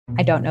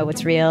I don't know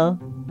what's real.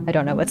 I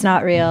don't know what's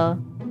not real.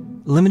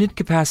 Limited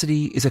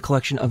Capacity is a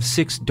collection of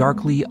 6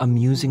 darkly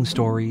amusing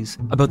stories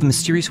about the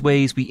mysterious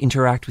ways we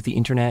interact with the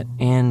internet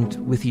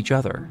and with each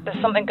other.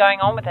 There's something going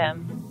on with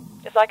him.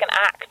 It's like an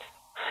act.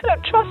 I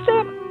don't trust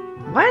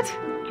him. What?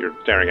 You're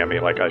staring at me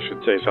like I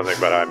should say something,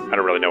 but I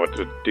don't really know what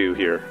to do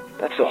here.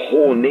 That's the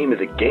whole name of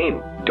the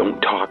game.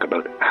 Don't talk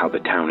about how the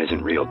town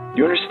isn't real.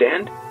 You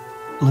understand?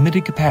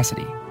 Limited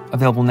Capacity.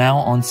 Available now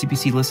on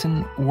CBC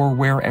Listen or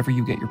wherever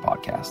you get your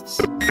podcasts.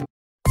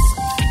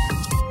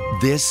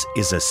 This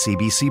is a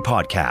CBC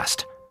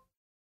podcast.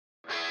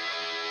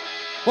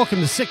 Welcome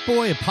to Sick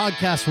Boy, a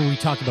podcast where we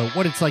talk about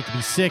what it's like to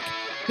be sick.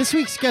 This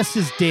week's guest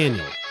is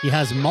Daniel. He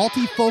has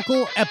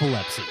multifocal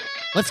epilepsy.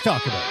 Let's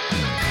talk about it.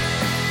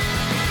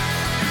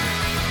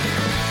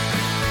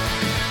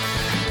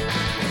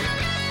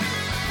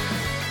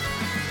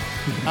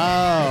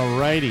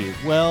 Alrighty.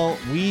 Well,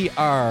 we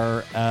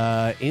are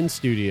in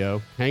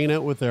studio hanging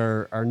out with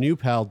our new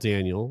pal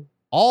Daniel,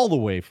 all the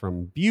way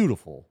from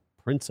beautiful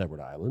Prince Edward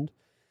Island.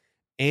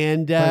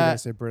 And I'm going to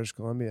say British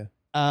Columbia.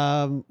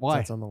 Why?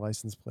 That's on the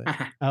license plate.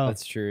 Oh,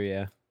 That's true,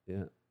 yeah.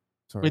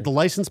 Sorry. wait, the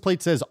license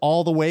plate says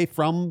all the way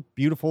from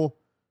beautiful.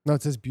 No,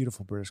 it says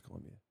beautiful British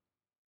Columbia.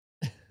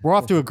 We're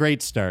off to a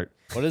great start.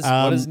 What is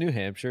New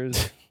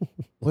Hampshire's?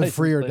 Live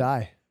free or plate?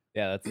 die.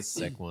 Yeah, that's a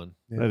sick one.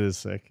 Yeah. That is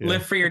sick. Yeah.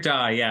 Live free or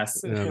die,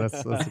 yes. Yeah,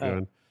 that's a good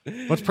one.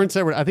 What's Prince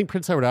Edward? I think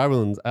Prince Edward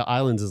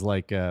Islands is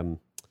like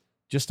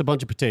just a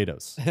bunch of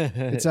potatoes.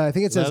 It's I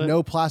think it says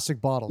no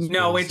plastic bottles.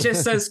 No, please. it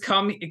just says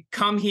come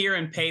here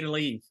and pay to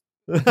leave.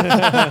 That's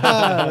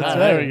right.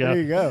 There we go.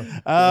 There you go.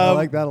 I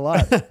like that a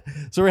lot.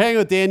 So we're hanging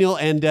with Daniel,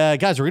 and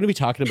guys, we're going to be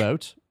talking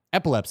about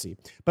epilepsy,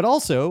 but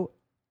also,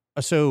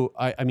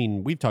 I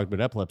mean, we've talked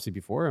about epilepsy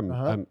before.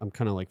 I'm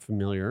kind of like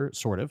familiar,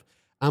 sort of.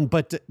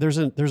 But there's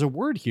a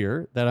word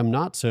here that I'm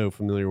not so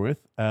familiar with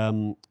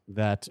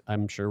that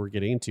I'm sure we're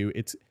getting into.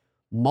 It's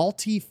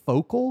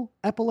multifocal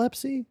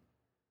epilepsy.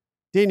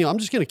 Daniel, I'm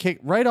just going to kick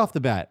right off the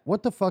bat.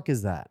 What the fuck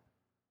is that?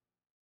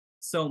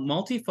 So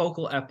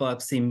multifocal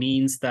epilepsy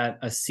means that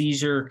a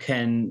seizure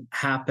can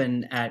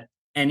happen at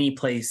any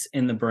place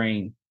in the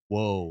brain.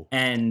 Whoa.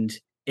 And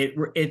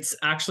it's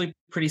actually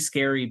pretty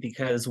scary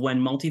because when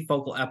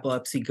multifocal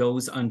epilepsy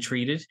goes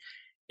untreated,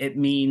 it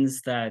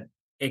means that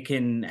it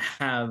can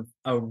have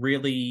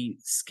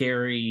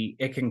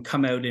it can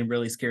come out in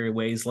really scary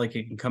ways. Like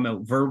it can come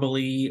out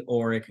verbally,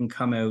 or it can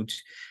come out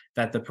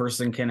that the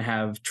person can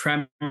have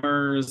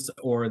tremors,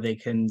 or they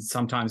can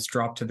sometimes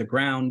drop to the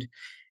ground.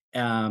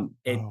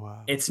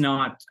 It's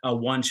not a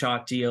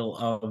one-shot deal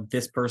of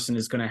this person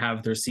is going to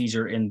have their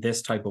seizure in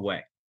this type of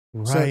way.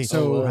 Right.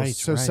 So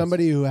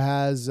somebody who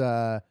has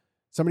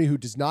somebody who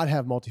does not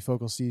have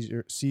multifocal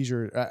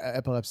seizure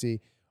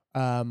epilepsy,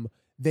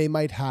 they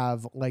might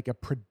have like a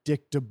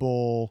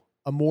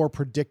more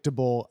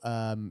predictable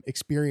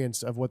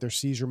experience of what their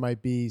seizure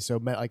might be. So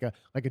like a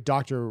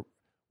doctor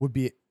would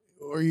be,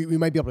 or you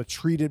might be able to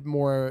treat it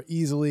more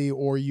easily,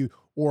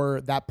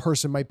 or that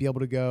person might be able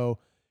to go,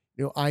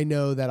 I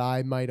know that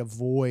I might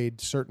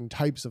avoid certain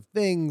types of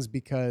things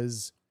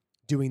because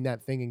doing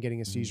that thing and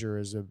getting a seizure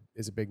is a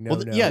big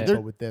no-no. Well, yeah,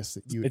 but with this,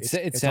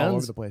 it's all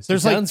over the place. It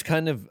sounds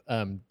kind of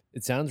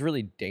it sounds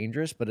really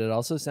dangerous, but it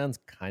also sounds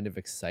kind of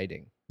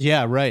exciting.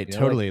 Yeah, right.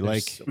 Totally.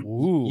 What's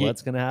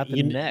going to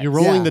happen next? You're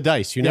rolling the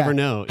dice. You never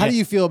know. How do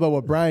you feel about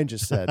what Brian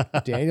just said,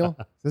 Daniel?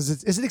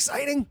 Is it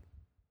exciting?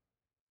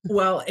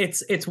 Well,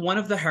 it's one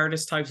of the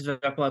hardest types of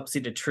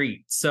epilepsy to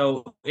treat.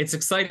 So it's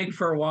exciting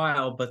for a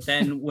while, but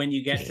then when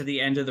you get to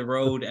the end of the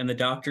road and the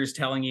doctor's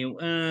telling you,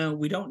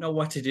 we don't know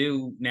what to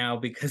do now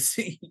because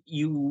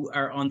you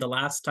are on the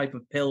last type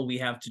of pill we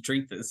have to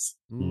treat this.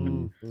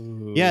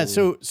 Yeah.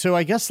 So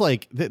I guess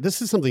like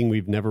this is something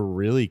we've never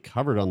really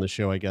covered on the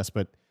show, I guess,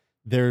 but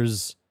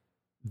there's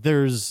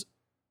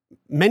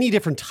many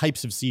different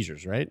types of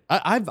seizures, right?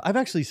 I've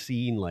actually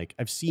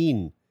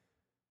seen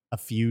a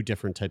few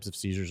different types of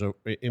seizures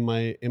in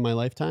my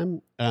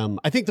lifetime.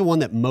 I think the one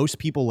that most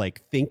people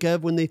like think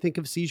of when they think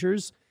of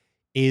seizures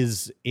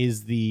is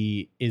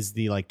the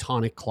like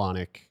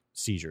tonic-clonic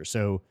seizure.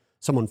 So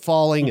someone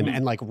falling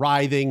and like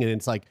writhing, and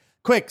it's like,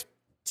 quick,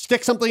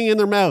 stick something in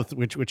their mouth,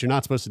 which you're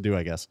not supposed to do,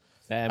 I guess.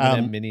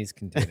 M&M Minis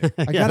container.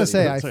 I gotta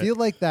say, I feel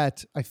like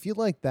that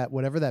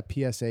whatever that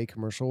PSA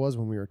commercial was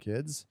when we were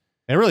kids.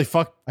 It really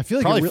fucked. I feel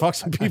like probably fucked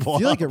some people. I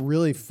feel up. like it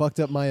really fucked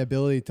up my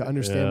ability to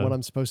understand what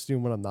I'm supposed to do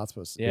and what I'm not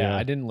supposed to do. Yeah,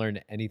 I didn't learn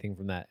anything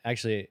from that.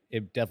 Actually,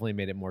 it definitely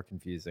made it more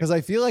confusing. Because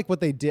I feel like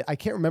what they did, I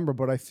can't remember,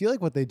 but I feel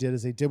like what they did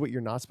is they did what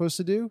you're not supposed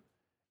to do,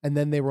 and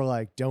then they were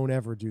like, "Don't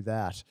ever do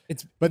that."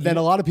 But then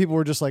a lot of people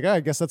were just like,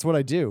 "I guess that's what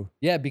I do."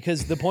 Yeah,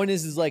 because the point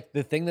is like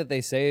the thing that they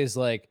say is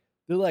like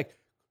they're like,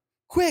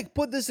 quick,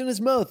 put this in his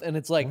mouth. And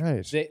it's like,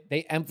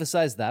 they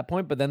emphasize that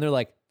point, but then they're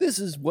like, this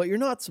is what you're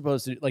not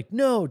supposed to do. Like,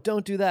 no,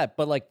 don't do that.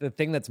 But like the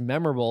thing that's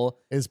memorable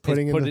is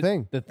putting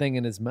in the thing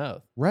in his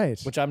mouth. Right.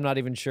 Which I'm not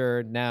even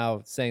sure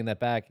now saying that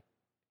back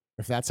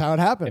If that's how it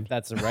happened. If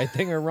that's the right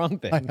thing or wrong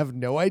thing. I have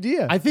no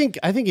idea. I think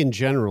in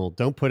general,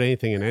 don't put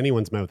anything in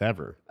anyone's mouth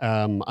ever,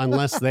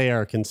 unless they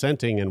are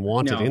consenting and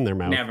want it in their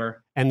mouth.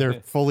 Never. And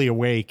they're fully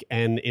awake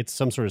and it's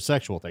some sort of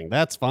sexual thing.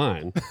 That's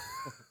fine.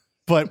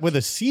 But with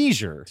a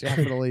seizure,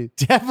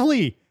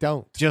 definitely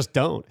don't. Just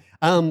don't.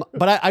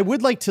 But I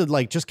would like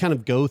to just kind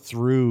of go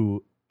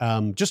through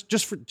just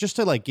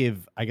to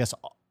give, I guess,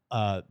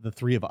 the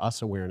three of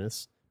us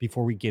awareness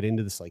before we get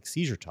into this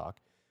seizure talk.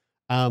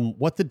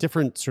 What the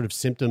different sort of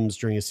symptoms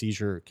during a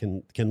seizure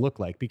can look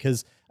like,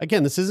 because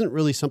again, this isn't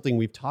really something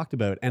we've talked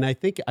about, and I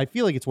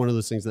feel like it's one of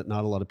those things that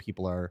not a lot of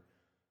people are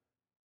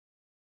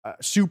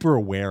super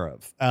aware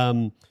of.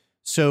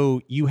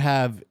 So you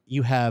have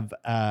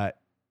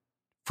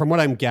from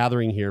what I'm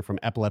gathering here from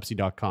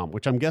epilepsy.com,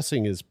 which I'm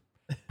guessing is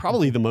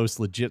probably the most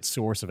legit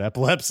source of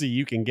epilepsy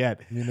you can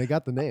get. I mean, they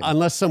got the name.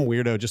 Unless some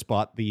weirdo just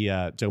bought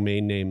the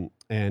domain name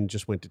and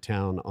just went to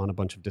town on a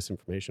bunch of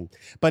disinformation.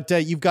 But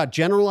you've got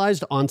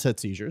generalized onset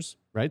seizures,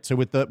 right? So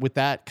with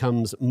that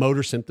comes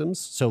motor symptoms.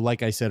 So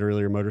like I said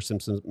earlier, motor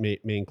symptoms may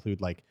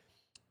include like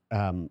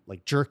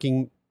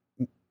jerking,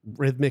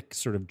 rhythmic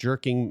sort of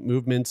jerking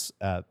movements.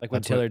 Like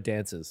when Taylor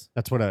dances.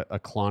 That's what a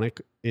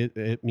clonic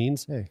it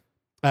means. Hey.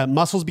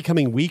 Muscles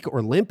becoming weak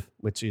or limp,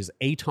 which is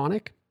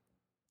atonic.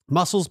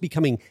 Muscles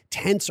becoming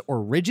tense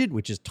or rigid,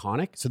 which is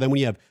tonic. So then when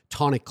you have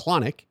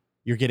tonic-clonic,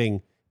 you're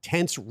getting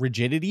tense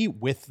rigidity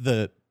with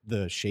the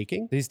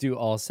shaking. These do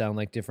all sound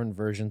like different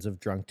versions of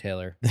Drunk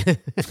Taylor.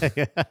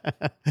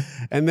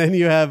 And then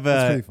you have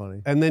That's pretty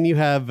funny. And then you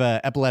have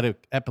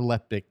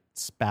epileptic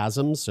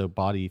spasms, so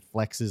body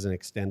flexes and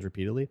extends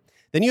repeatedly.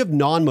 Then you have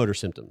non-motor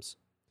symptoms.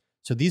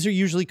 So these are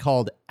usually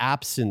called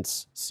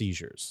absence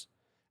seizures.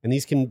 And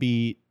these can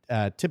be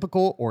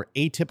typical or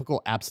atypical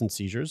absence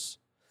seizures.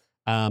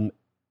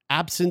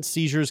 Absence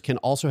seizures can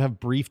also have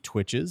brief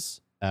twitches,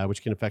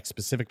 which can affect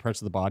specific parts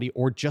of the body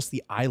or just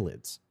the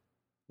eyelids,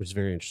 which is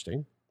very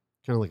interesting.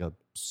 Kind of like a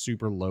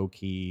super low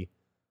key,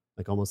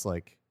 like almost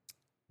like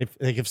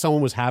if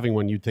someone was having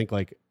one, you'd think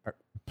like,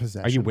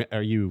 possession.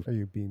 Are you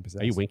being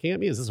possessed? Are you winking at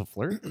me? Is this a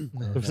flirt?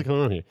 What's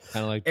going on here?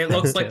 Kind of like It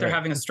looks like they're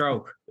having a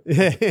stroke.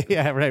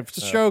 Yeah, right.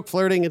 Stroke,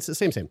 flirting, it's the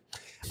same.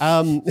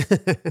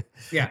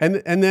 Yeah.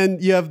 And then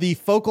you have the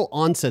focal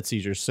onset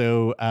seizures.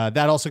 So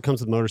that also comes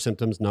with motor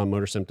symptoms,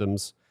 non-motor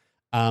symptoms.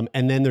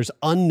 And then there's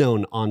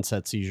unknown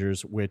onset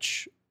seizures,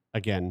 which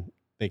again,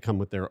 they come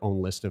with their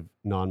own list of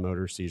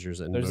non-motor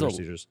seizures and motor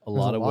seizures. A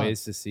lot of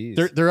ways to seize.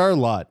 There are a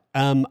lot.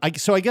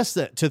 So I guess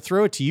that to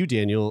throw it to you,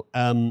 Daniel,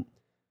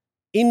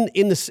 in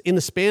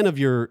the span of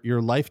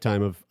your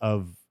lifetime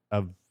of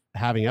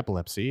having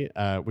epilepsy,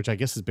 which I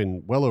guess has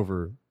been well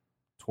over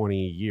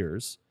 20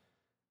 years,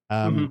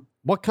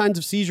 what kinds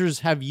of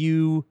seizures have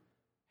you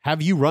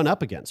run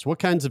up against? What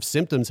kinds of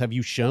symptoms have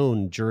you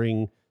shown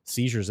during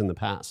seizures in the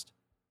past?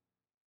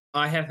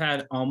 I have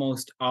had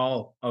almost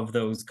all of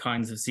those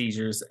kinds of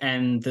seizures,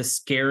 and the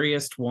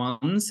scariest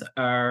ones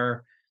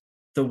are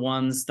the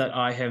ones that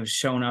I have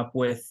shown up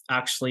with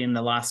actually in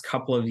the last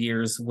couple of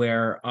years,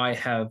 where I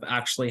have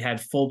actually had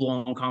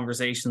full-blown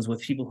conversations with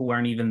people who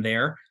aren't even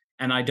there,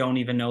 and I don't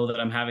even know that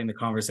I'm having the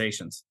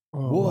conversations.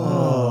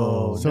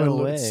 Whoa. So no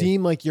it way.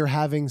 seemed like you're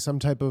having some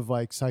type of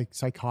like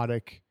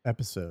psychotic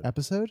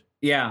episode?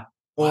 Yeah.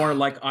 Or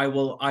like I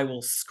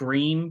will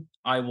scream,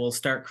 I will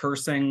start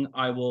cursing,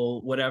 I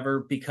will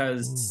whatever,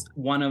 because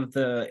one of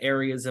the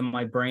areas in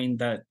my brain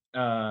that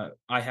I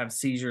have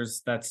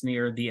seizures, that's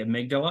near the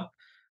amygdala,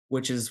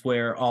 which is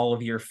where all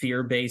of your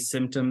fear-based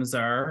symptoms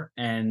are.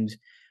 And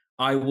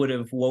I would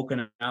have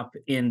woken up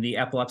in the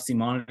epilepsy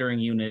monitoring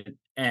unit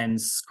and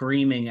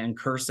screaming and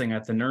cursing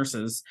at the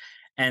nurses,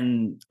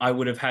 and I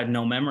would have had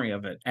no memory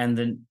of it. And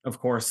then, of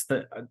course,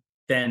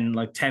 then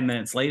like 10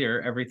 minutes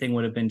later, everything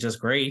would have been just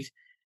great.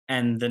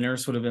 And the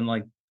nurse would have been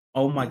like,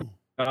 "Oh my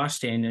gosh,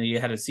 Daniel,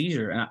 you had a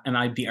seizure." And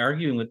I'd be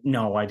arguing with,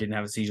 "No, I didn't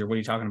have a seizure. What are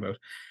you talking about?"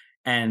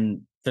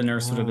 And the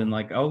nurse would have been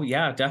like, "Oh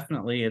yeah,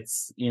 definitely.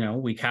 It's,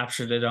 we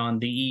captured it on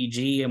the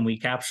EEG and we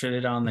captured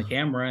it on the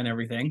camera and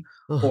everything."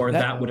 Or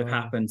that would have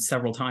happened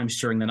several times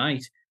during the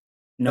night.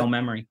 No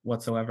memory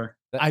whatsoever.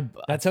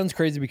 That sounds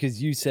crazy,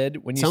 because you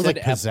said when you sounds said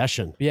like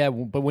possession. Yeah,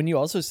 but when you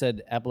also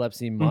said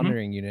epilepsy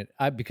monitoring unit,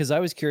 because I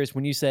was curious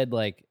when you said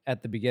like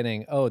at the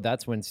beginning, oh,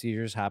 that's when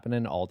seizures happen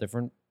in all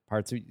different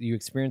parts. You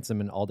experience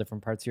them in all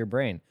different parts of your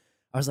brain.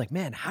 I was like,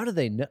 man, how do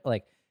they know?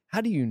 Like,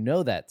 how do you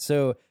know that?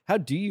 So how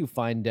do you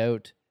find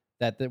out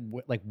that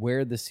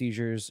where the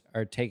seizures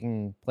are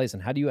taking place,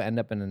 and how do you end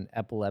up in an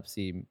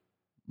epilepsy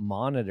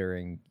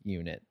monitoring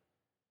unit?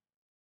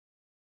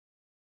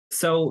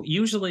 So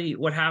usually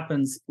what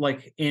happens,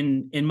 like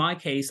in my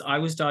case, I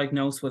was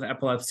diagnosed with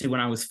epilepsy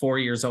when I was 4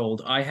 years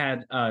old. I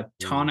had a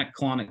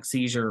tonic-clonic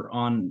seizure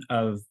on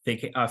a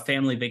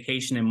family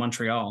vacation in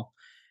Montreal,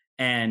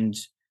 and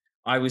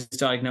I was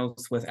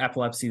diagnosed with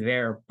epilepsy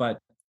there, but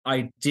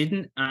I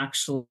didn't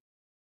actually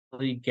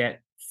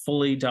get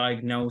fully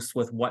diagnosed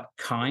with what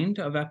kind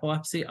of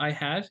epilepsy I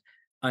had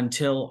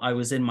until I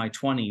was in my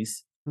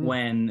 20s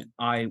when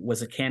I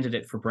was a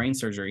candidate for brain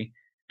surgery,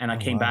 and I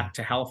came back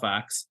to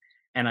Halifax.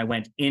 and I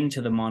went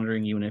into the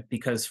monitoring unit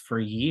because for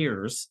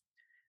years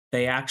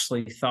they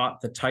actually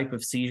thought the type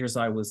of seizures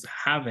I was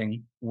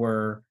having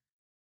were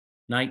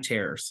night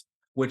terrors,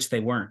 which they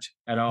weren't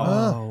at all.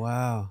 Oh,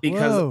 wow.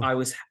 Because Whoa.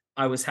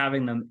 I was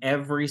having them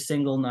every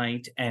single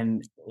night,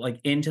 and like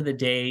into the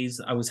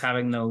days I was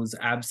having those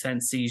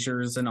absent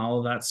seizures and all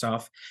of that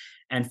stuff.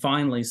 And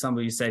finally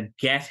somebody said,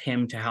 get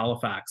him to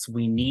Halifax.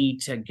 We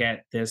need to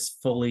get this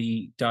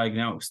fully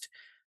diagnosed.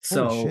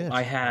 Holy So shit.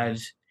 I had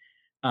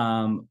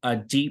a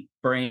deep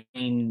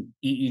brain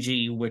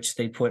EEG, which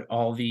they put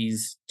all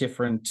these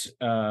different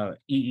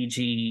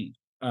EEG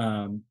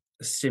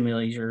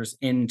stimulators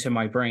into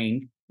my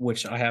brain,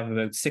 which I have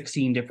about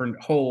 16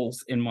 different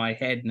holes in my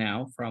head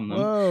now from them.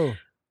 Whoa.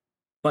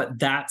 But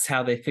that's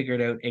how they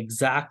figured out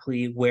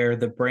exactly where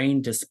the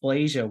brain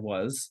dysplasia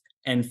was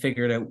and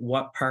figured out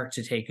what part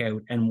to take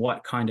out and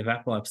what kind of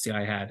epilepsy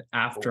I had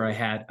after I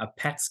had a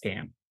PET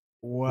scan.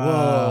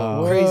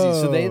 Wow. Whoa,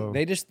 crazy. So Whoa.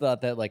 they just thought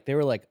that, like, they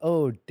were like,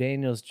 oh,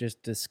 Daniel's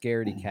just a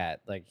scaredy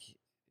cat. Like,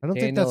 I don't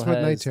think Daniel that's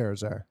what night has-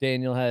 terrors are.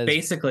 Daniel has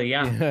Basically,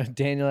 yeah.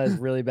 Daniel has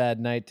really bad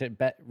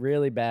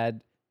really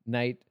bad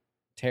night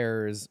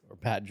terrors or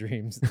bad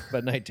dreams,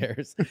 but night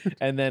terrors,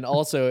 and then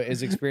also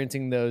is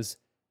experiencing those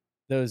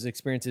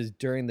experiences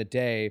during the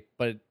day.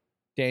 But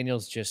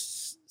Daniel's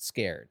just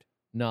scared,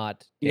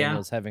 not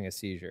Daniel's having a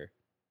seizure.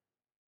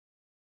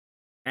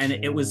 And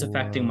it was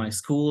affecting my Whoa.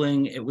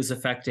 schooling. It was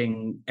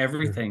affecting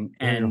everything.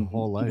 Your And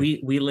whole life.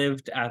 we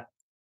lived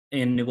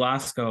in New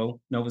Glasgow,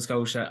 Nova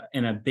Scotia,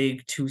 in a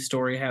big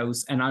 2-story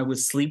house, and I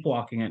was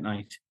sleepwalking at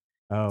night.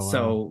 Oh, wow.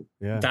 So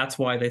Yeah. that's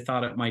why they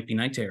thought it might be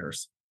night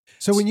terrors.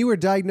 So when you were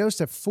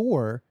diagnosed at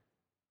 4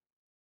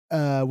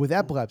 with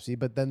epilepsy,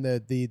 but then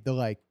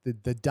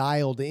the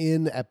dialed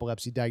in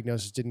epilepsy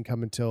diagnosis didn't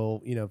come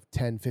until,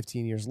 10,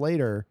 15 years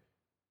later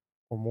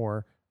or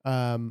more.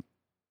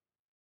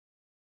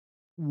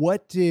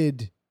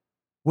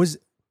 Was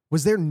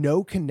there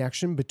no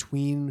connection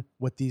between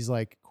what these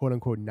like quote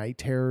unquote night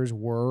terrors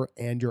were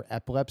and your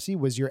epilepsy?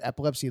 Was your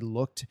epilepsy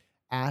looked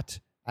at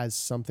as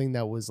something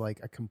that was like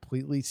a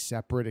completely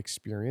separate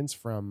experience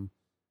from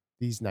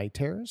these night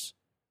terrors?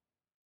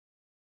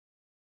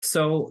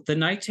 So the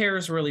night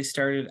terrors really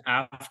started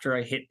after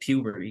I hit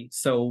puberty.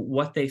 So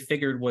what they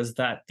figured was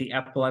that the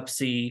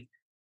epilepsy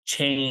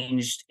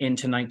changed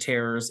into night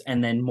terrors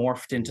and then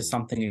morphed into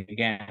something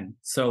again.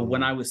 So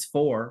when I was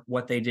 4,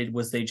 what they did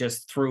was they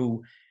just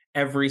threw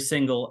every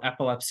single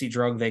epilepsy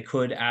drug they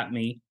could at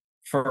me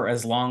for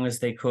as long as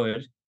they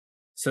could.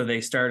 So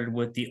they started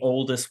with the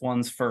oldest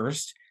ones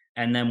first,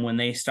 and then when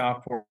they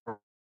stopped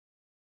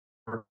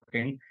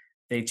working,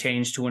 they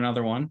changed to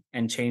another one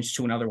and changed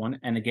to another one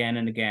and again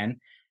and again.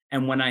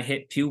 And when I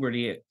hit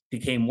puberty, it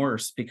became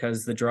worse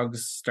because the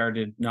drugs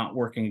started not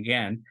working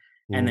again.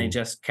 And they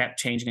just kept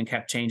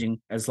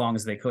changing as long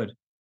as they could.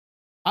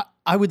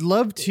 I would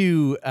love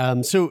to.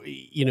 So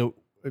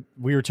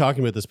we were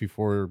talking about this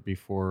before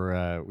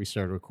we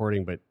started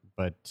recording, but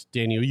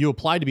Daniel, you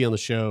applied to be on the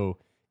show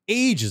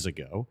ages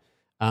ago,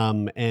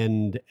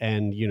 and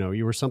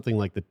you were something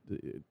like the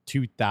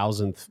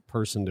 2,000th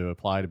person to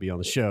apply to be on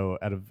the show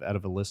out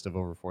of a list of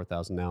over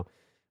 4,000 now.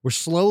 We're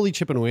slowly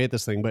chipping away at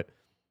this thing, but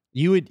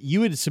you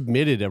had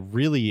submitted a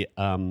really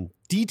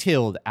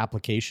detailed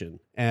application,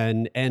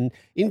 and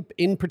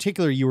in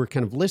particular, you were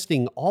kind of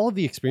listing all of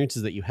the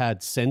experiences that you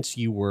had since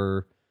you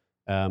were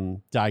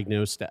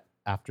diagnosed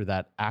after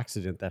that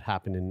accident that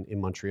happened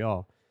in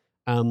Montreal.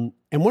 And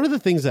one of the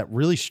things that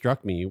really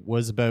struck me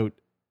was about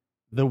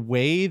the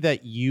way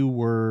that you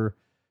were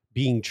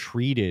being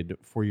treated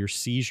for your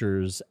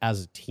seizures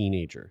as a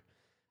teenager.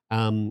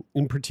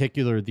 In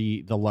particular,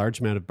 the large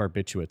amount of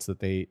barbiturates that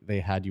they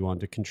had you on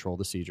to control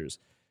the seizures.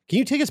 Can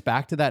you take us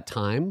back to that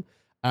time?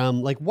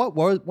 Like what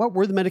were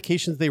the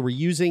medications they were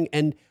using,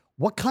 and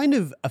what kind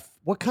of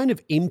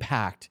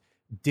impact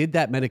did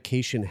that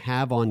medication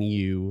have on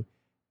you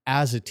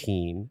as a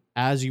teen,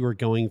 as you were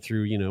going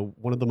through,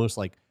 one of the most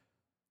like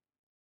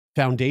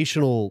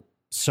foundational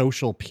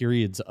social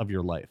periods of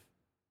your life?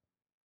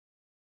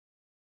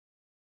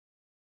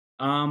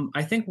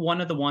 I think one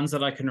of the ones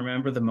that I can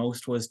remember the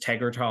most was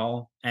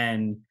Tegretol,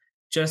 and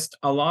just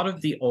a lot of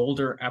the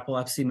older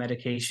epilepsy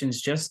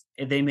medications,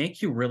 they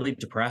make you really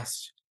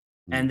depressed,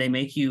 and they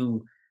make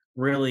you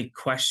really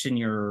question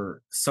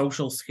your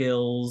social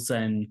skills.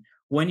 And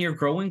when you're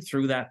going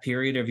through that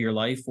period of your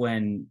life,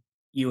 when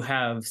you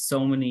have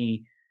so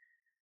many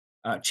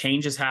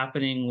changes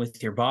happening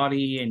with your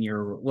body, and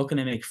you're looking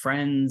to make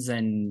friends,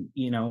 and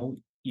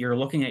you're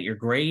looking at your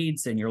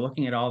grades, and you're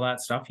looking at all that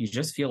stuff, you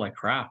just feel like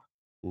crap.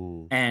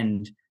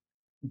 And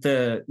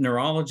the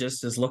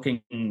neurologist is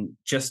looking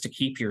just to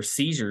keep your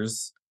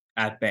seizures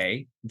at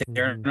bay.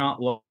 They're not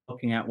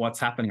looking at what's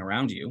happening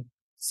around you.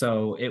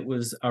 So it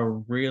was a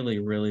really,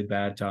 really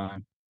bad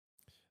time.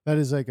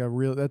 That's a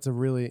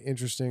really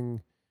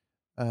interesting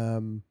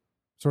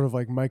sort of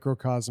like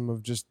microcosm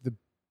of just a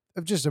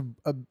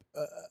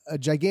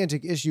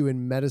gigantic issue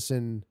in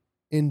medicine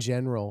in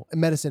general,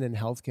 medicine and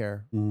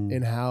healthcare,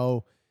 in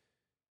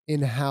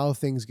how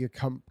things get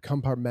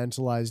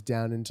compartmentalized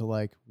down into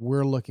like,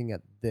 we're looking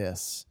at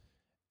this,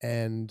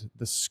 and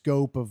the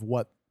scope of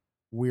what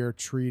we're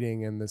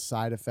treating and the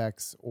side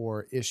effects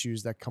or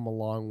issues that come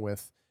along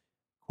with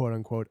quote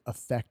unquote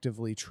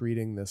effectively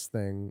treating this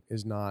thing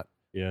is not.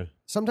 Yeah.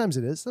 Sometimes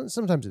it is.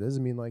 Sometimes it is.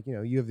 I mean, like, you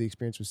know, you have the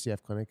experience with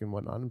CF Clinic and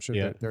whatnot. I'm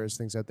sure there is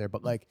things out there,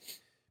 but like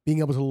being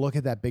able to look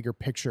at that bigger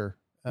picture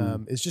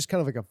is just kind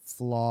of like a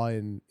flaw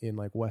in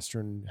like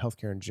Western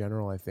healthcare in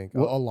general, I think, a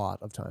lot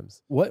of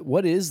times.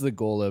 What is the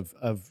goal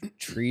of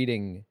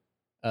treating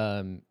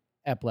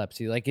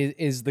epilepsy? Like,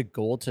 is the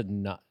goal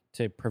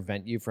to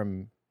prevent you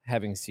from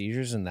having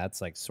seizures, and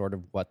that's like sort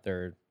of what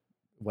the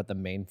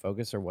main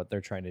focus or what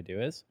they're trying to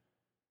do is?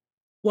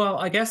 Well,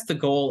 I guess the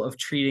goal of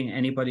treating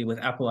anybody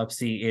with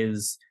epilepsy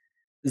is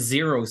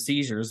 0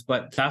 seizures,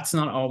 but that's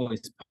not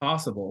always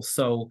possible.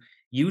 So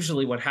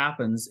usually what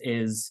happens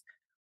is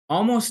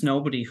almost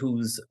nobody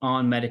who's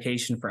on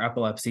medication for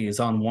epilepsy is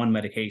on one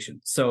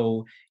medication.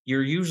 So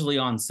you're usually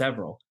on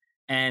several.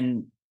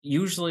 And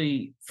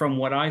usually, from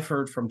what I've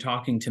heard from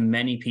talking to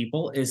many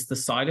people, is the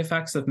side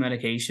effects of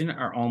medication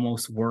are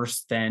almost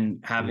worse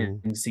than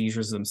having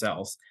seizures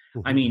themselves.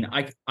 I mean,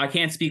 I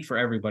can't speak for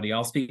everybody.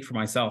 I'll speak for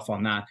myself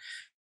on that.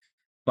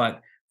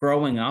 But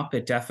growing up,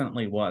 it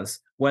definitely was,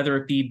 whether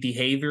it be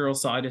behavioral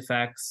side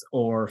effects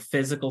or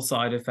physical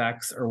side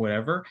effects or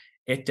whatever,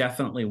 it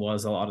definitely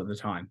was a lot of the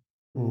time.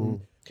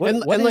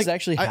 What is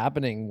actually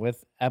happening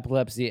with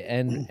epilepsy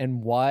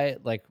and why,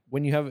 like,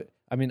 when you have,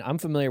 I mean, I'm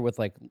familiar with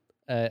like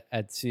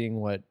at seeing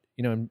what,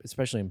 you know,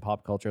 especially in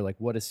pop culture, like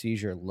what a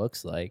seizure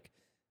looks like.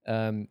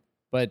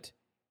 But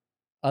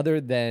other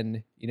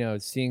than, you know,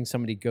 seeing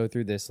somebody go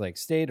through this like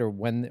state, or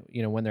when,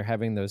 you know, when they're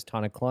having those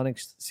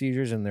tonic-clonic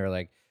seizures and they're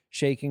like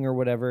shaking or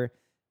whatever,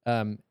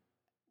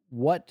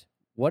 what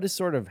is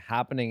sort of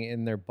happening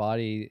in their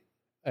body?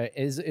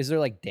 Is there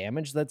like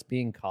damage that's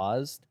being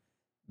caused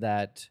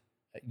that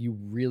you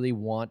really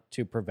want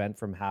to prevent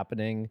from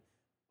happening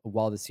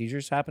while the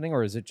seizure's happening,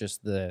 or is it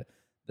just the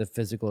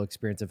physical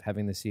experience of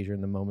having the seizure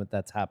in the moment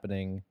that's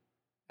happening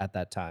at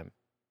that time?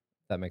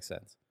 If that makes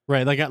sense,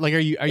 right? Like are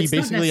you it's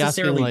basically not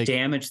asking necessarily like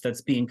damage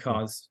that's being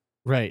caused?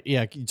 Right.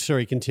 Yeah.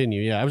 Sorry.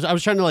 Continue. Yeah. I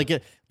was trying to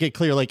like get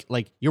clear.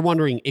 Like you're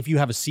wondering if you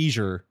have a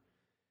seizure.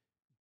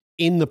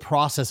 In the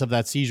process of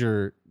that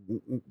seizure,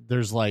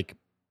 there's like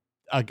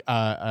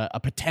a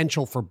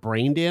potential for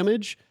brain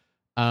damage,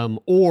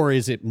 or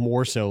is it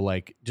more so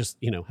like just,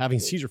 you know, having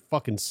a seizure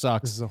fucking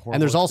sucks, and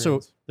there's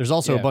also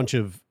a bunch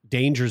of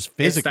dangers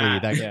physically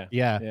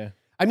that.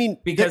 I mean,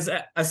 because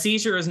a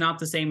seizure is not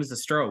the same as a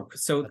stroke.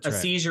 So a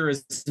seizure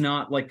is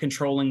not like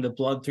controlling the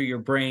blood through your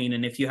brain,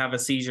 and if you have a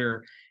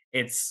seizure,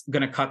 it's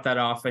going to cut that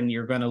off, and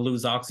you're going to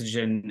lose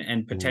oxygen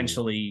and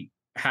potentially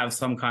have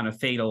some kind of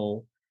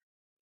fatal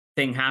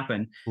thing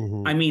happen.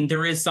 I mean,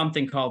 there is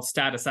something called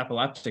status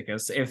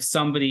epilepticus. If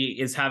somebody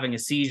is having a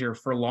seizure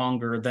for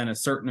longer than a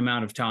certain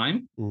amount of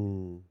time,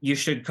 you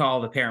should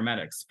call the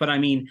paramedics. But I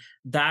mean,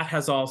 that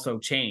has also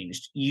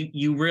changed.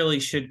 You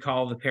really should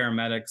call the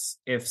paramedics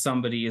if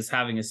somebody is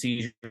having a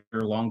seizure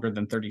longer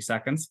than 30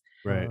 seconds.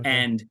 Right.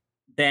 And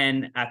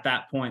then at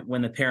that point,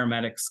 when the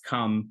paramedics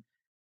come,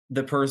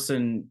 the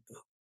person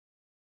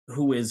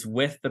who is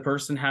with the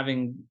person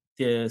having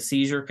the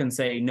seizure can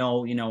say,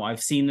 no, you know,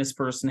 I've seen this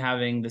person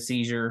having the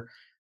seizure.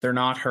 They're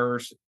not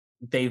hurt.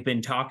 They've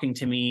been talking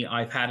to me.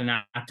 I've had an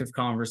active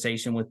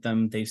conversation with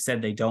them. They've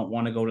said they don't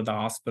want to go to the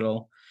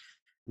hospital.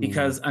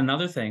 Because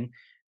another thing,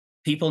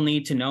 people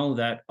need to know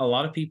that a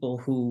lot of people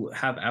who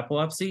have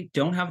epilepsy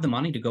don't have the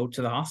money to go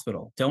to the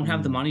hospital, don't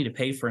have the money to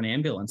pay for an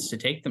ambulance to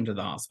take them to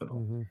the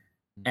hospital.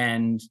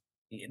 And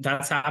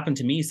that's happened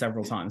to me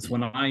several times.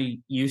 When I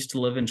used to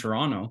live in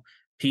Toronto,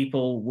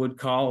 people would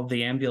call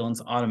the ambulance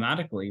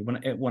automatically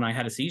when I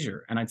had a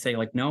seizure. And I'd say,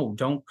 like, no,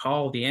 don't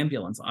call the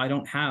ambulance. I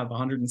don't have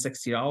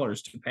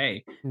 $160 to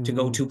pay to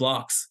go 2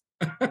 blocks.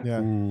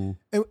 And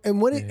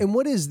what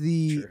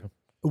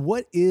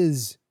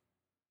is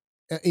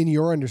in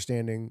your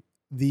understanding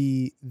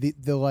the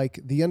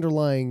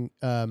underlying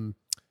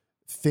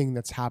thing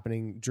that's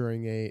happening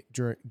during an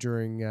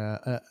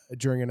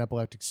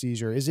epileptic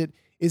seizure? Is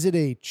it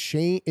a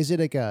change? Is it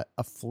like a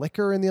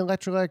flicker in the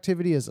electrical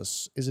activity?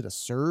 Is it a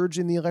surge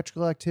in the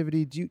electrical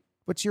activity?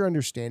 What's your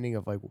understanding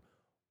of like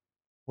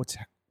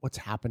what's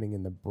happening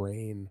in the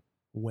brain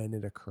when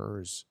it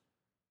occurs?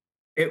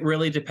 It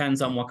really depends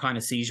on what kind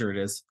of seizure it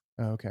is.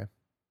 Oh, okay.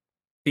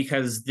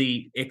 Because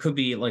it could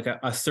be like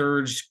a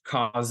surge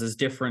causes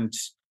different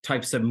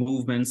types of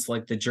movements,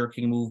 like the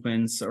jerking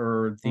movements,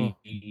 or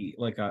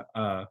like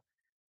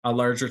a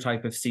larger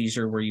type of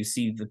seizure where you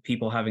see the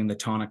people having the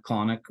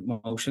tonic-clonic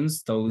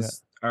motions.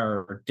 Those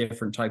are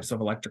different types of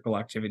electrical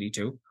activity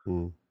too.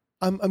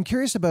 I'm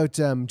curious about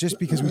just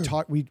because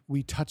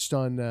we touched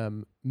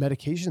on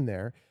medication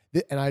there,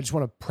 and I just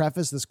want to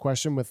preface this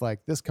question with like,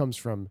 this comes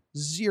from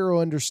zero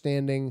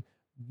understanding,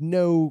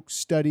 no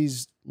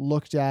studies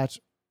looked at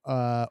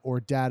or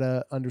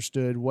data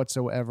understood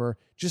whatsoever.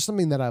 Just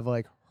something that I've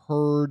like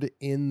heard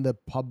in the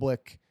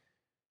public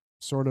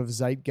sort of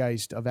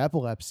zeitgeist of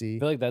epilepsy. I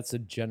feel like that's a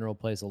general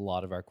place a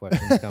lot of our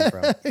questions come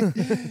from.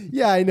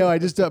 Yeah, I know. I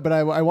just, but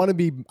I want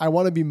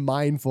to be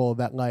mindful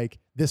that like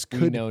this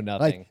could We know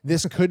nothing. Like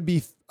this could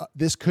be,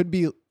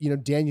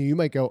 Daniel, you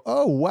might go,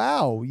 oh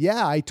wow,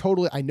 yeah, I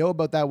know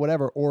about that,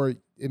 whatever, or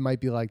it might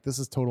be like this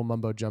is total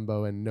mumbo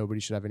jumbo and nobody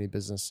should have any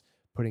business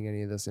putting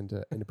any of this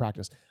into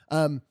practice.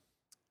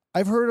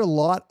 I've heard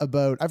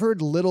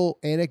little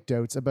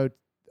anecdotes about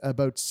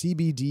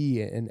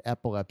CBD and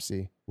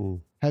epilepsy.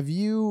 Have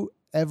you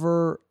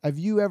ever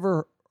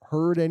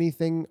heard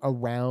anything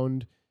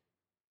around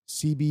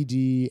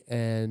CBD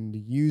and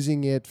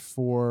using it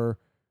for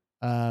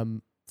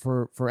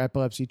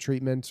epilepsy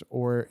treatment,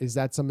 or is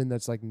that something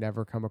that's like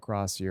never come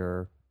across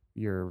your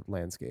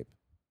landscape?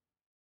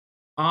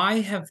 I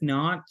have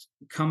not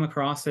come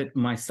across it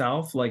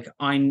myself. Like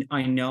I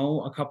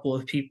know a couple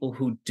of people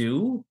who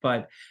do,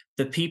 but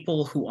the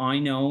people who I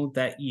know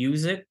that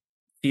use it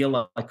feel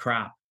like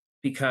crap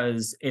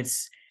because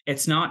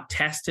it's not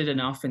tested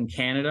enough in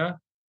Canada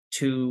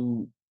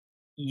to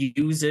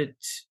use it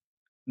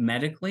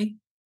medically,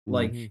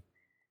 like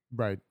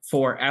right,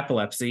 for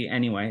epilepsy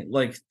anyway.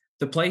 Like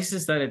the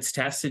places that it's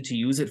tested to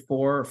use it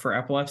for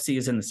epilepsy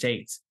is in the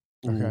States.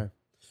 Okay.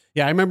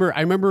 Yeah, I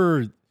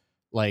remember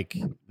like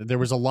there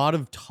was a lot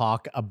of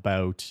talk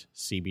about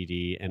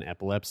CBD and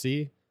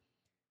epilepsy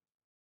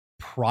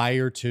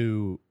prior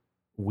to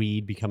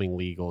weed becoming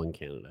legal in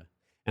Canada.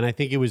 And I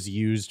think it was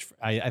used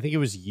I think it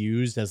was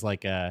used as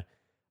like a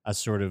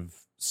sort of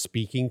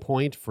speaking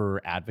point for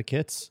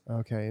advocates.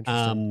 Okay,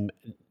 interesting.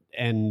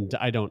 And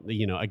I don't,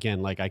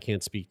 again, like I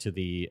can't speak to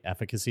the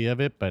efficacy of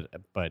it, but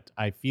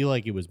I feel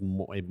like it was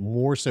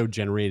more so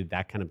generated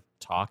that kind of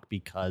talk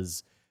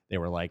because they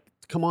were like,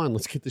 come on,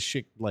 let's get this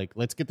shit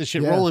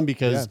rolling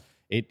because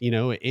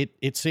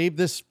it saved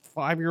this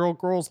 5-year-old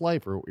girl's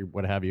life or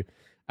what have you.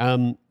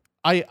 I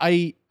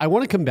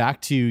want to come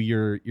back to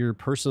your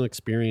personal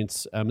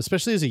experience,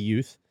 especially as a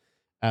youth,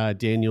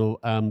 Daniel.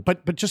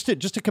 But just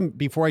to come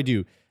before I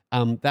do,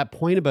 that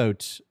point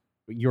about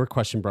your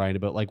question, Brian,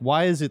 about like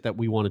why is it that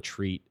we want to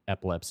treat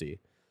epilepsy?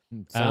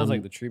 Sounds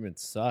like the treatment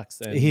sucks.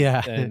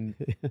 And,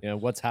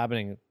 and what's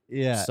happening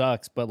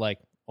sucks, but like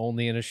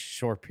only in a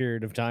short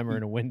period of time or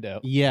in a window.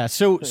 Yeah.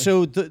 So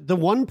the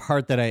one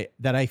part that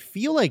I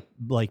feel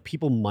like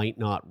people might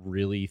not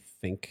really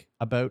think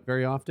about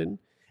very often,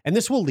 and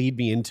this will lead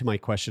me into my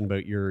question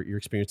about your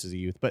experience as a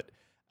youth, but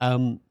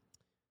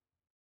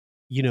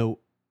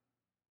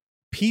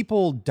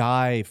people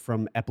die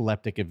from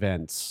epileptic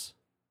events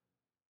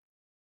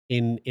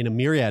in a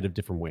myriad of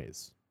different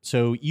ways.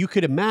 So you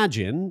could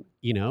imagine,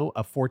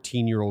 a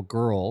 14-year-old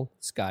girl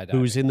skydiving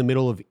who's in the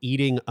middle of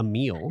eating a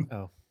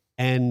meal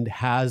and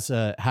has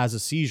a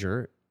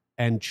seizure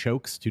and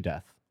chokes to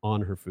death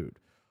on her food,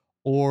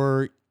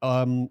 or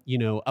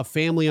a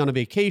family on a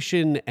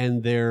vacation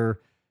and they're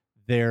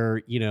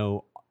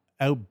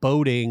out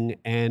boating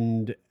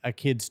and a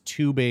kid's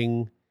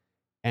tubing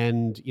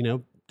and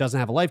doesn't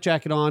have a life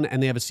jacket on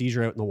and they have a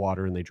seizure out in the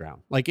water and they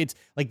drown. Like it's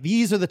like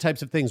these are the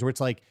types of things where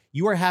it's like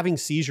you are having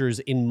seizures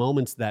in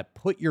moments that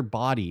put your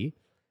body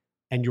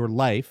and your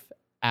life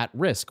at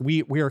risk.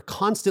 We are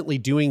constantly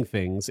doing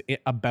things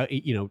about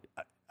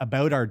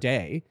our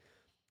day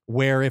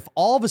where if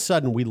all of a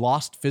sudden we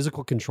lost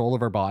physical control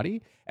of our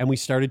body and we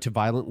started to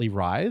violently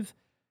writhe,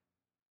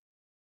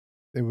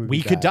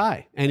 we could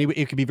die and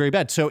it could be very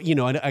bad. So,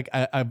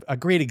 a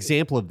great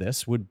example of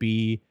this would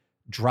be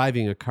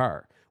driving a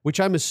car, which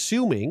I'm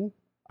assuming,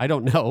 I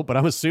don't know, but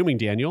I'm assuming,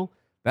 Daniel,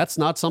 that's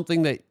not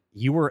something that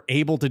you were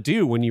able to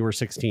do when you were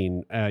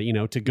 16,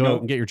 to go out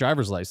and get your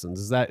driver's license.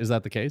 Is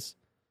that the case?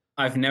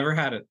 I've never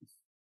had it.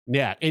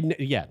 Yeah.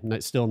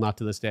 Still not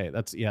to this day.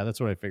 That's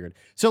what I figured.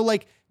 So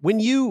like when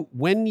you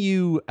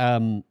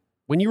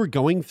were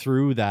going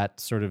through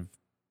that sort of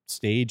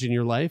stage in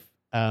your life,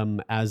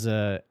 as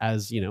a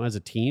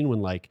teen,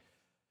 when like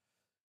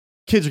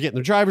kids are getting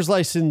their driver's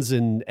license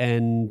and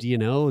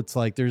it's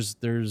like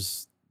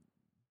there's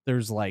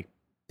like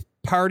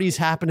parties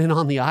happening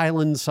on the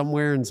island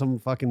somewhere in some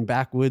fucking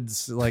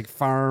backwoods like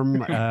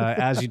farm,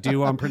 as you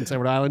do on Prince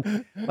Edward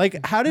Island.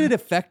 Like, how did it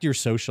affect your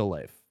social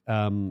life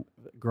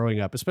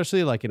growing up,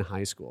 especially like in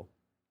high school?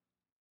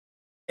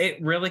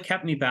 It really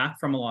kept me back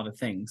from a lot of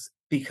things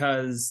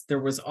because there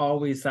was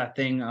always that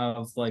thing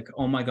of like,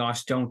 oh my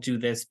gosh, don't do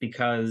this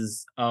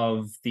because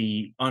of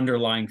the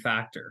underlying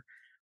factor.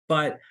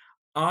 But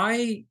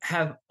I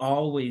have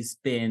always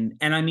been,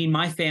 and I mean,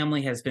 my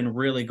family has been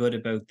really good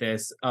about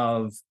this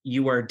of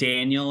you are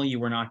Daniel,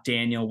 you are not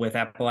Daniel with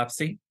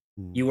epilepsy.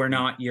 You are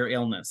not your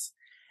illness.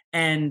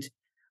 And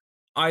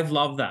I've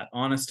loved that,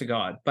 honest to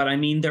God. But I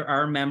mean, there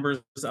are members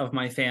of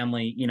my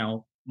family,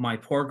 my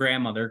poor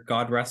grandmother,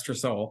 God rest her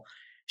soul,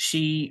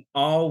 she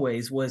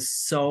always was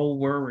so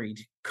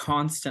worried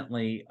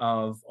constantly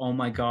of, oh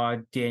my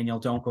God, Daniel,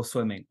 don't go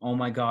swimming. Oh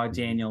my God,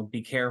 Daniel,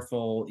 be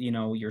careful.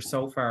 You're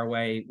so far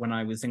away. When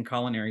I was in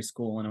culinary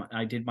school and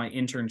I did my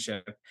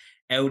internship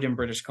out in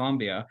British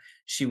Columbia,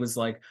 she was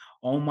like,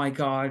 oh my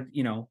God,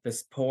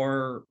 this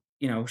poor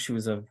she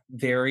was a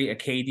very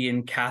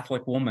Acadian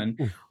Catholic woman.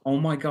 Oh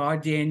my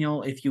God,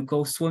 Daniel, if you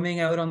go swimming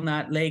out on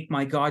that lake,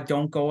 my God,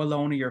 don't go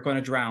alone or you're going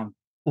to drown.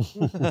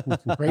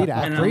 Great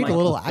like,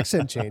 little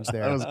accent change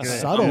there. That was good.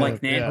 Subtle. I'm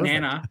like,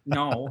 Nana,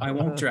 no, I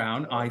won't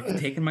drown. I've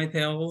taken my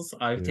pills.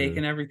 I've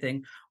taken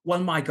everything. Well,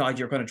 my God,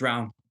 you're going to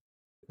drown.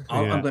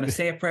 I'm going to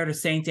say a prayer to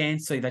Saint Anne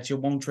so that you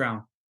won't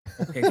drown.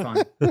 Okay,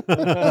 fine.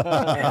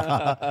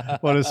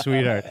 What a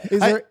sweetheart.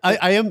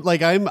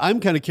 I'm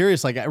kind of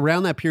curious, like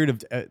around that period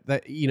of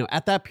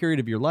at that period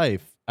of your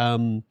life,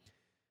 how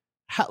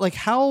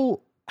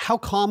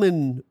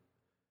common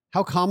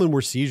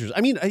were seizures?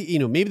 I mean,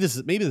 maybe this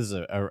is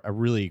a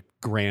really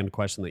grand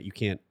question that you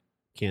can't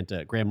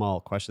grand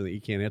mal question that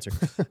you can't answer.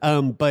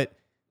 But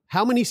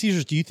how many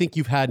seizures do you think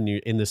you've had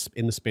in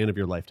the span of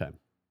your lifetime?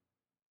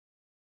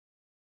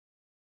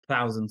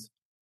 Thousands.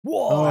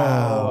 Whoa.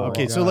 Wow.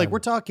 Okay, so God. we're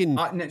talking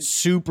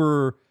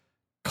super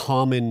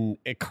common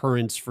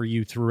occurrence for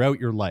you throughout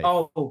your life.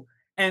 Oh,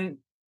 and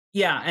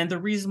the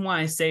reason why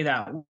I say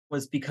that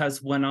was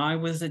because when I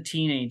was a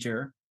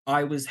teenager,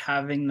 I was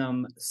having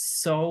them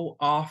so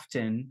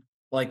often,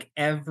 like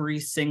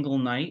every single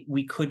night,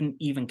 we couldn't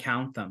even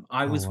count them.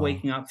 I was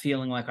waking up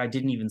feeling like I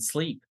didn't even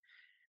sleep.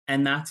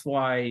 And that's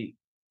why,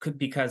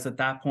 because at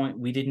that point,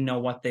 we didn't know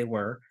what they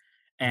were.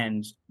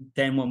 And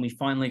then when we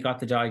finally got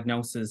the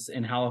diagnosis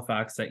in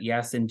Halifax that,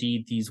 yes,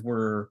 indeed, these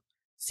were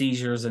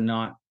seizures and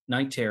not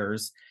night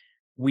terrors,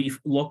 we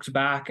looked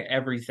back at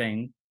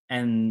everything.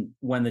 And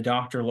when the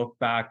doctor looked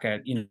back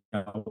at,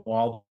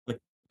 all the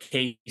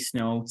case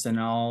notes and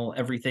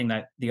everything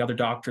that the other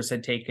doctors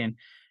had taken,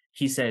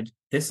 he said,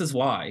 this is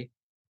why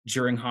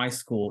during high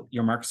school,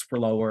 your marks were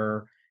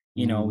lower.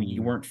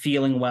 You weren't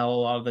feeling well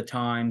a lot of the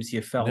times.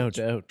 You felt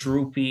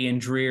droopy and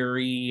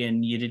dreary,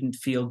 and you didn't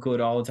feel good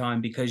all the time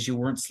because you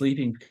weren't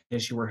sleeping,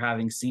 because you were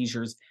having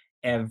seizures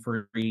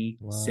every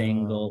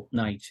single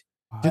night.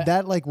 Did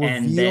that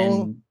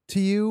reveal to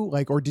you,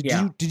 or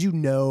did you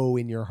know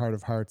in your heart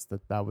of hearts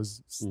that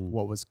was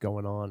what was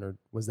going on, or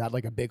was that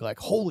like a big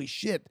holy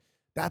shit,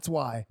 that's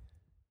why?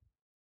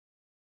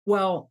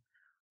 Well,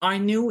 I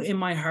knew in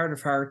my heart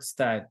of hearts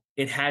that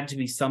it had to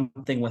be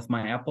something with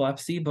my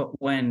epilepsy,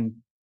 but when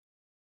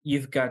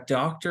you've got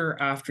doctor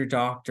after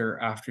doctor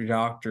after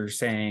doctor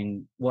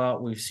saying, well,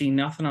 we've seen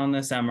nothing on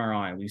this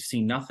MRI, we've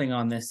seen nothing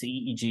on this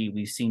EEG,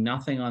 we've seen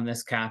nothing on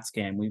this CAT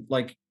scan,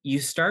 you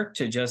start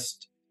to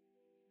just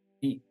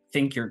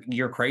think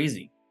you're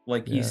crazy.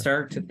 You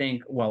start to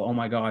think, well, oh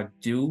my God,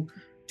 do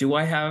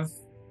I have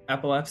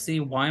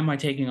epilepsy? Why am I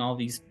taking all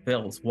these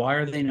pills? Why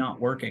are they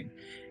not working?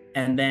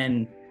 And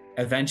then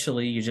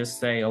eventually you just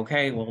say,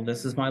 okay, well,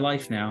 this is my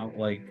life now.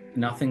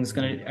 Nothing's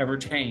going to ever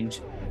change.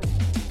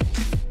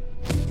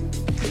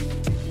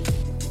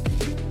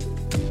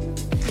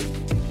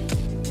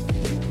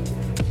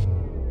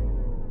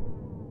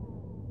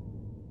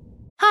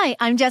 Hi,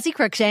 I'm Jessie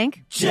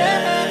Cruikshank.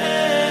 Jessie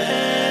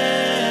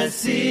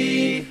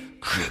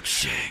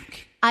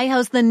Cruikshank. I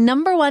host the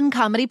 #1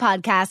 comedy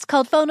podcast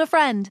called Phone a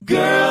Friend.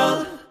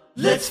 Girl,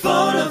 let's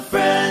phone a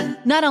friend.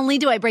 Not only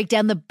do I break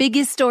down the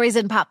biggest stories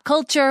in pop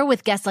culture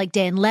with guests like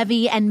Dan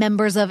Levy and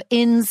members of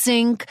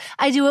NSYNC,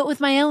 I do it with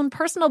my own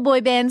personal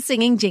boy band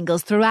singing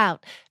jingles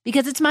throughout.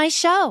 Because it's my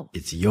show.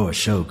 It's your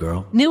show,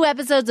 girl. New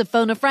episodes of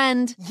Phone a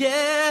Friend.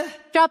 Yeah.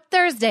 Drop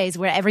Thursdays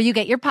wherever you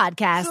get your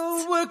podcasts.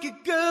 So work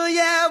it, girl,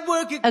 yeah,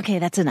 work it. Okay,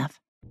 that's enough.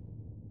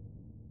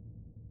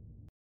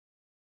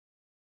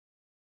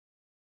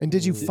 And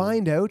did you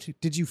find out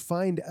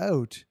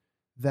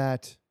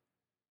that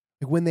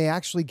when they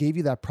actually gave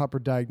you that proper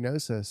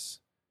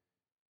diagnosis,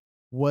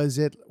 was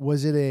it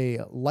a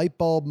light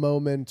bulb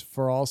moment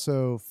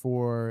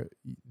for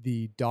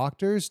the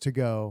doctors to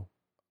go,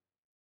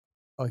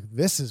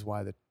 this is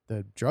why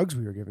the drugs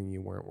we were giving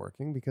you weren't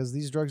working, because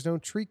these drugs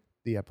don't treat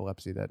the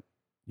epilepsy that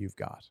you've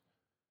got?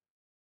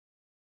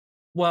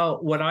 Well,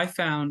 what I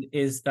found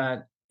is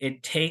that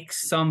it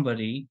takes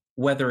somebody,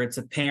 whether it's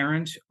a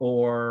parent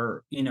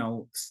or,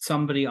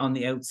 somebody on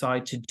the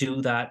outside, to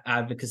do that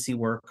advocacy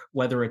work,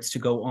 whether it's to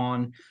go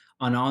on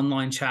an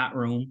online chat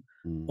room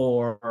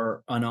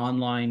or an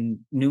online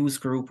news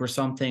group or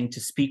something,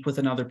 to speak with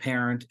another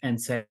parent and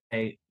say,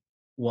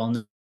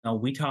 well, no,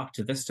 we talked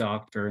to this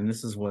doctor and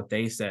this is what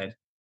they said,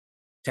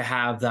 to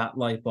have that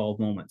light bulb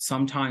moment.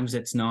 Sometimes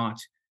it's not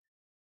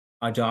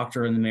a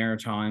doctor in the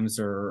Maritimes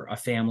or a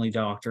family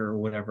doctor or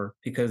whatever,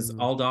 because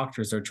all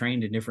doctors are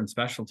trained in different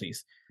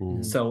specialties.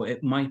 So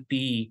it might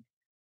be,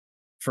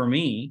 for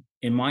me,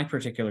 in my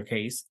particular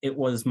case, it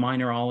was my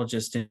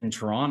neurologist in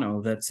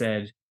Toronto that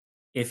said,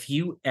 if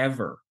you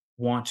ever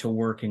want to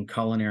work in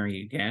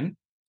culinary again,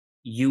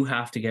 you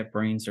have to get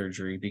brain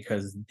surgery,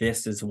 because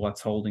this is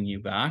what's holding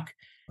you back.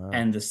 Wow.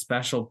 And the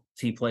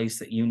specialty place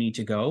that you need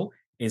to go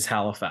is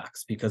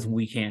Halifax, because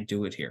we can't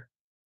do it here.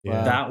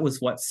 Yeah. That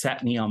was what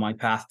set me on my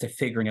path to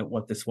figuring out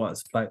what this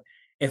was. But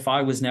if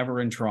I was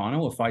never in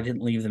Toronto, if I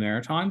didn't leave the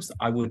Maritimes,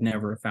 I would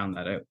never have found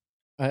that out.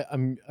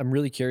 I'm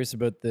really curious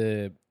about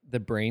the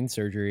brain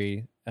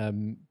surgery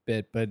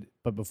bit, but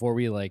before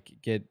we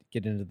get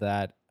into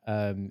that,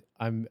 I'm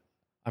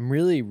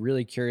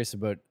really curious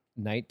about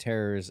night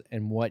terrors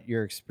and what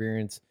your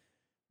experience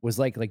was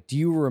like. Like, do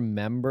you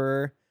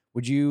remember,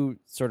 would you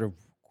sort of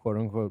quote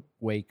unquote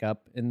wake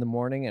up in the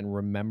morning and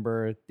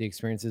remember the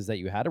experiences that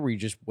you had, or were you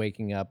just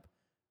waking up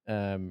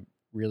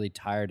really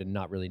tired and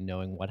not really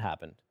knowing what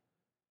happened?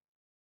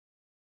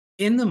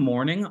 In the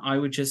morning, I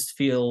would just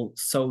feel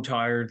so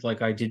tired,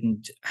 like I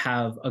didn't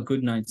have a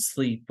good night's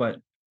sleep, but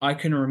I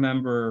can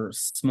remember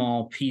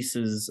small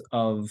pieces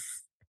of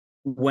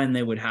when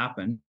they would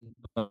happen.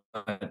 But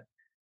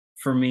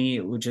for me,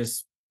 it would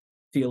just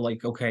feel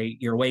like, okay,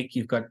 you're awake,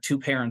 you've got two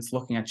parents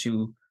looking at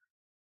you,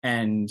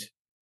 and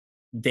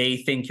they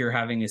think you're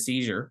having a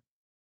seizure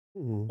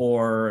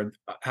or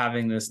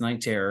having this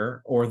night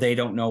terror, or they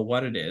don't know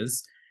what it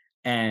is.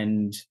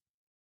 And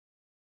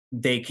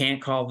they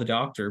can't call the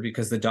doctor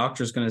because the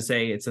doctor's going to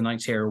say it's a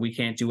night terror. We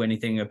can't do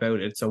anything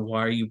about it. So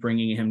why are you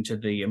bringing him to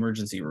the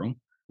emergency room?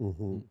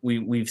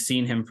 We've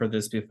seen him for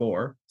this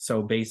before.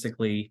 So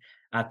basically,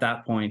 at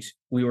that point,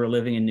 we were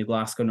living in New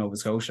Glasgow, Nova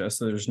Scotia,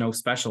 so there's no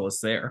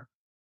specialists there.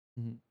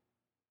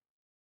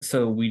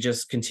 So we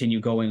just continue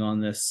going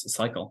on this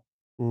cycle.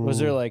 Was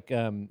there like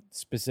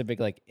specific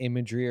like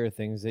imagery or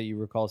things that you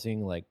recall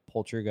seeing, like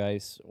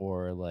poltergeists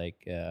or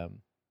like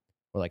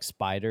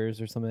spiders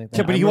or something like that?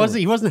 Yeah, but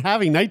he wasn't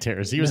having night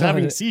terrors. He was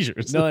having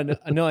seizures. No, I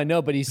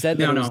know. But he said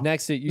that it was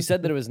next to. You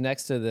said that it was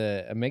next to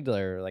the amygdala,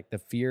 or like the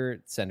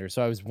fear center.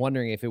 So I was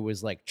wondering if it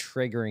was like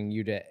triggering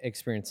you to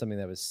experience something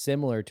that was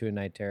similar to a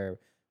night terror,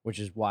 which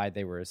is why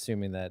they were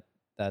assuming that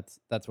that's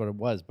what it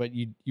was. But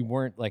you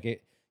weren't like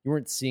it. You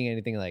weren't seeing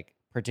anything like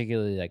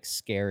particularly like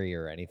scary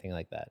or anything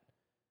like that.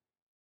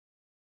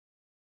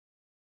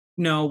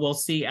 No, well,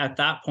 see, at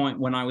that point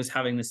when I was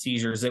having the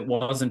seizures, it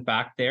wasn't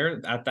back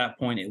there. At that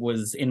point, it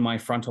was in my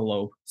frontal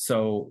lobe.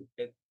 So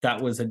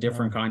that was a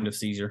different kind of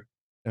seizure.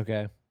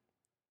 Okay.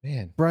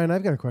 Man. Brian,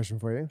 I've got a question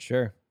for you.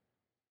 Sure.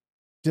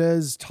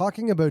 Does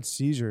talking about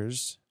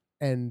seizures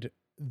and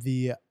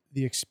the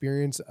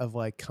experience of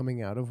like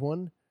coming out of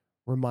one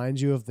remind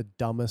you of the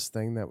dumbest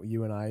thing that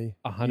you and I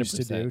 100% used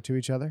to do to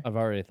each other? I've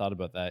already thought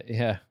about that.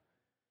 Yeah.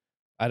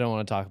 I don't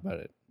want to talk about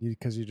it.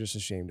 Because you're just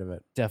ashamed of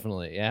it.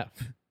 Definitely. Yeah.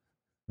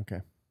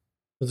 Okay.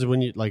 Was it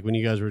when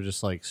you guys were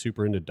just like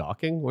super into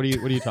docking? What are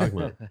you talking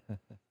about?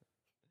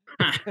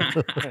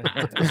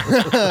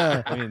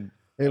 I mean,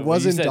 it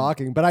wasn't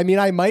docking, but I mean,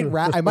 I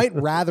might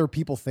rather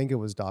people think it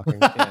was docking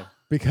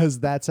because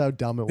that's how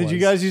dumb it was. Did you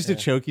guys used to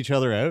choke each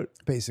other out?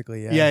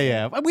 Basically, yeah.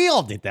 Yeah. We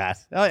all did that.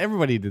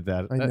 Everybody did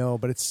that. I know,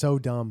 but it's so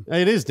dumm.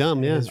 It is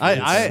dumb. Yeah. It is really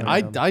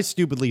dumb. I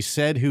stupidly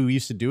said who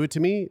used to do it to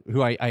me.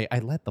 Who I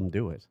let them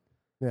do it.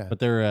 Yeah. But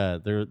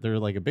they're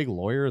like a big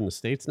lawyer in the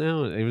States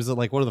now. It was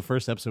like one of the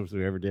first episodes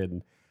we ever did,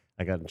 and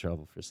I got in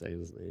trouble for saying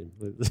his name.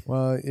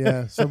 Well,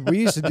 yeah. So we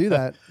used to do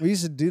that. We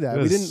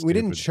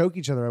didn't choke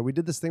each other out. We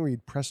did this thing where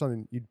you'd press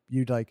on,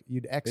 you'd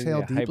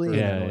exhale deeply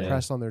and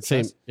press on their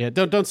chest. Yeah.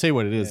 Don't say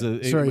what it is.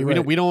 Sorry,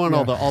 we don't want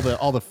all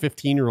the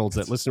 15-year-olds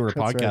that listen to our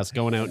podcast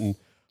going out and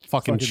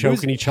fucking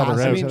choking each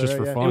other out just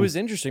for fun. It was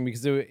interesting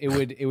because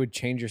it would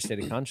change your state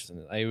of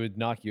consciousness. It would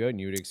knock you out, and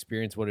you would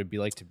experience what it'd be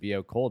like to be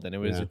out cold, and it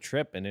was a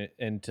trip,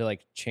 and to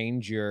like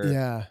change your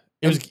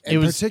It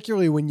was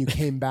particularly when you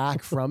came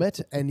back from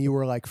it and you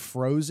were like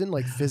frozen,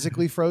 like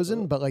physically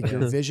frozen, but like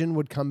your vision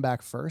would come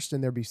back first,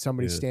 and there'd be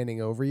somebody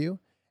standing over you,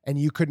 and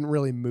you couldn't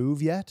really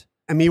move yet.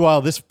 And meanwhile,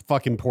 this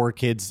fucking poor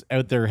kid's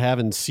out there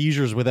having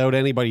seizures without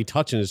anybody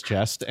touching his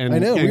chest, and,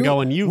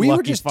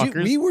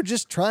 fuckers. We were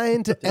just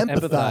trying to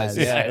empathize.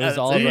 Yeah, it was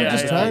all about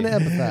just trying to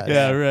empathize.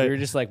 Yeah, right. We were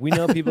just like, we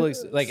know people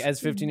like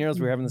as 15-year-olds,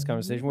 we were having this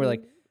conversation. We're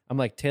like, I'm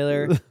like,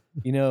 Taylor,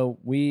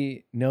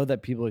 we know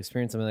that people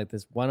experience something like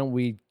this. Why don't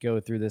we go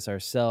through this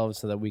ourselves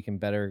so that we can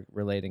better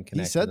relate and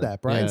connect? He said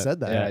that. Brian said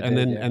that. Yeah, and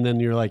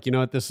then you're like, you know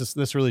what?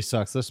 This really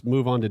sucks. Let's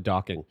move on to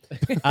docking,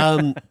 which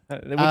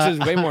is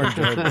way more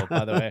enjoyable,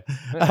 by the way.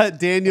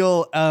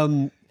 Daniel.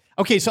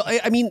 Okay, so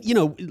I mean,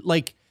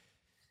 like,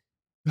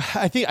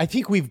 I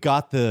think we've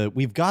got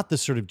the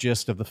sort of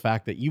gist of the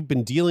fact that you've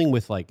been dealing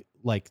with like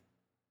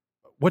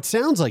what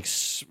sounds like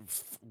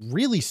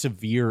really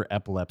severe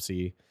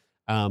epilepsy.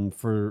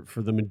 For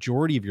the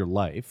majority of your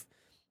life.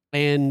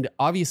 And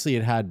obviously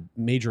it had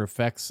major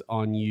effects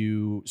on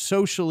you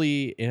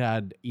socially. It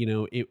had,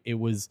 it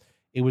was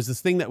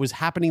this thing that was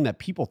happening that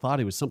people thought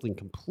it was something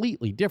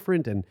completely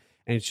different. And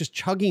it's just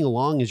chugging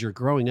along as you're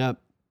growing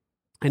up,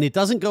 and it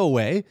doesn't go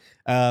away.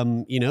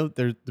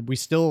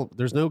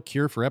 There's no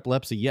cure for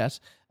epilepsy yet.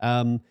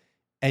 And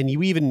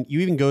you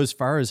even go as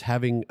far as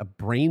having a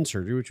brain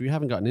surgery, which we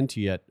haven't gotten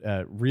into yet,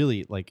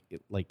 really like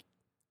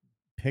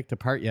picked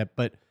apart yet.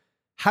 But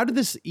how did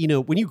this,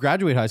 when you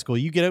graduate high school,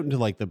 you get out into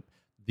like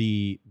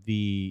the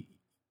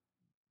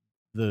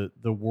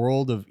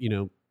world of,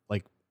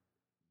 like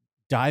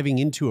diving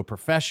into a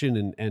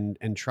profession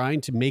and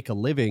trying to make a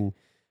living.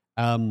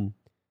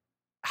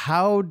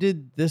 How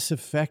did this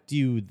affect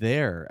you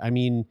there? I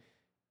mean,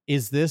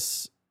 was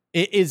the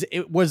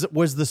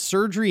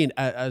surgery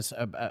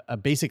a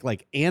basic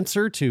like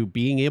answer to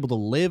being able to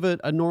live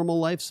a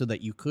normal life so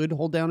that you could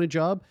hold down a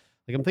job?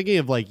 Like, I'm thinking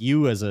of like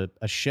you as a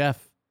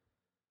chef,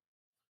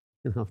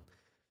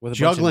 With a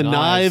bunch of juggling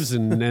knives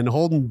and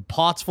holding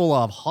pots full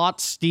of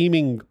hot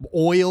steaming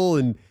oil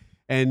and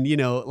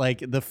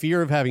like the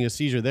fear of having a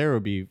seizure there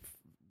would be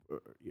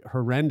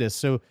horrendous.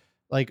 So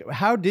like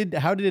how did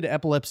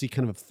epilepsy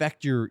kind of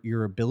affect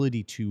your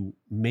ability to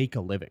make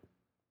a living?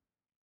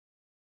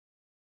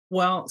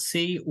 Well,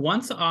 see,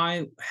 once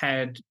I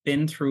had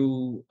been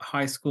through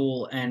high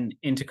school and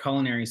into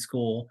culinary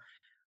school,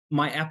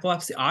 my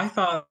epilepsy, I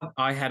thought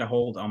I had a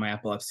hold on my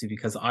epilepsy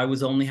because I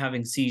was only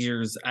having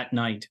seizures at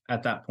night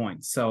at that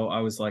point. So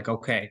I was like,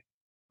 okay,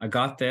 I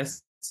got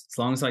this. As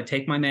long as I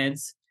take my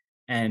meds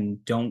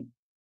and don't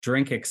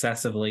drink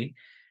excessively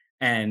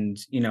and,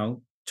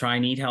 try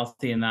and eat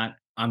healthy and that,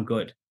 I'm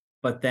good.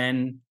 But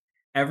then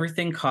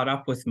everything caught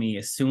up with me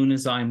as soon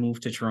as I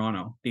moved to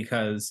Toronto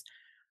because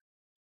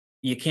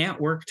you can't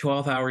work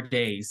 12-hour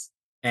days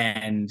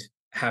and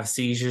have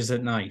seizures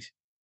at night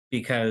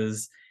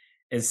because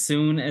as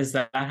soon as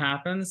that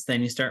happens,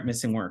 then you start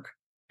missing work.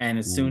 And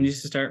as soon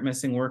as you start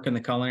missing work in the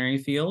culinary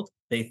field,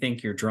 they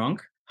think you're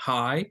drunk,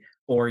 high,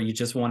 or you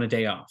just want a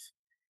day off.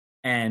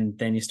 And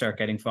then you start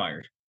getting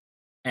fired.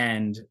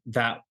 And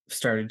that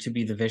started to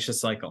be the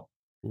vicious cycle.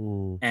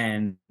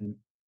 And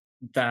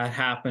that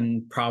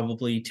happened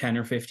probably 10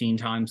 or 15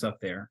 times up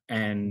there.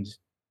 And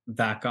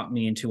that got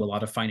me into a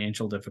lot of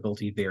financial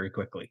difficulty very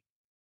quickly.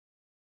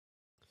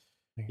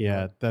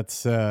 Yeah,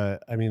 that's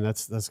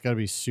that's got to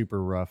be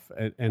super rough.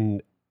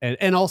 And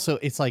also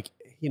it's like,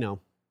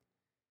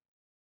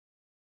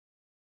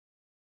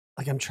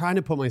 like I'm trying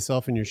to put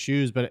myself in your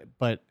shoes, but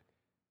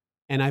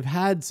and I've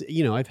had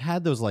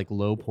those like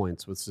low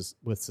points with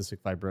cystic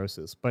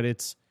fibrosis, but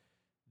it's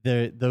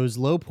those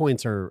low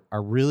points are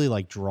really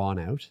like drawn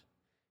out.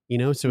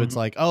 So it's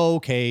like, oh,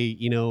 okay,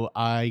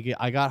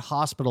 I got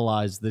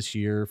hospitalized this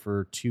year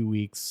for 2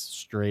 weeks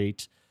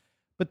straight,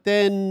 but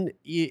then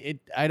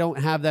I don't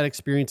have that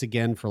experience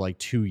again for like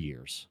 2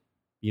 years,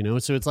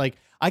 So it's like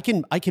I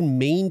can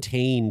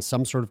maintain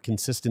some sort of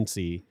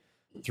consistency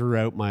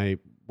throughout my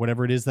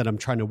whatever it is that I'm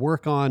trying to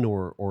work on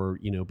or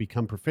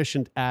become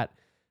proficient at,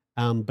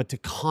 but to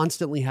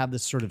constantly have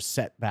this sort of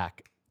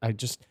setback, I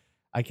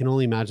can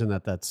only imagine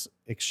that that's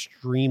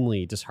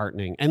extremely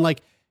disheartening, and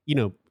like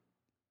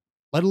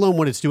let alone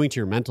what it's doing to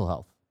your mental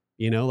health,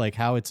 like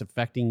how it's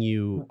affecting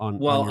you on.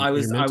 Well, on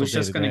your, I was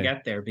just going to day-to-day.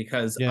 get there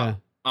because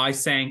I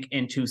sank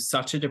into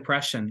such a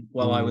depression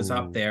while I was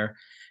up there.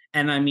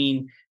 And I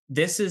mean,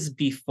 this is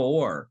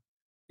before,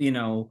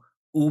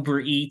 Uber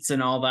Eats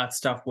and all that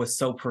stuff was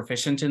so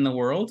proficient in the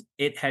world.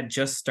 It had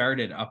just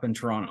started up in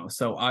Toronto.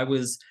 So I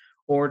was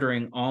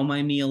ordering all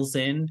my meals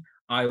in.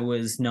 I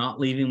was not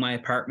leaving my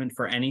apartment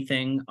for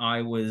anything.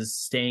 I was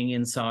staying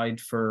inside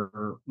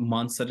for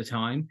months at a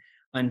time,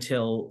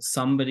 until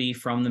somebody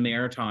from the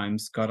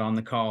Maritimes got on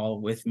the call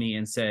with me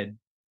and said,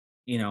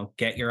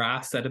 get your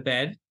ass out of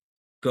bed,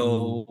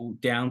 go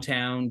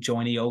downtown,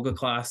 join a yoga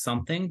class,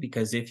 something,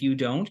 because if you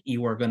don't,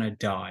 you are going to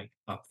die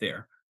up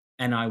there.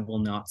 And I will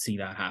not see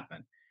that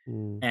happen.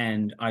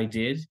 And I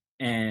did.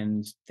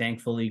 And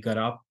thankfully got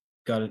up,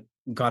 got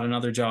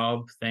another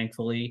job,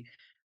 thankfully.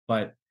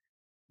 But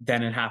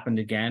then it happened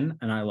again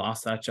and I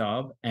lost that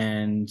job.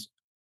 And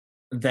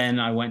then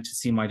I went to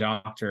see my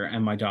doctor,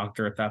 and my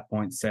doctor at that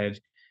point said,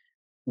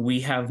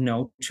 we have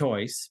no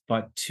choice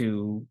but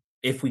to,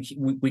 if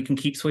we can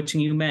keep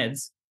switching you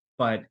meds,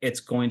 but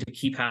it's going to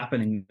keep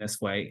happening this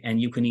way.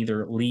 And you can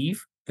either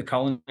leave the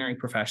culinary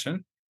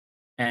profession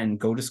and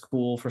go to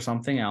school for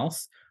something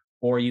else,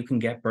 or you can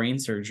get brain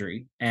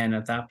surgery. And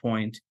at that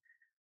point,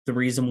 the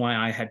reason why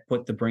I had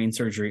put the brain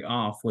surgery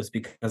off was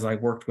because I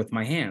worked with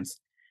my hands.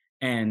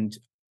 And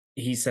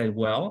he said,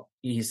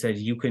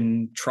 you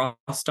can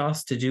trust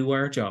us to do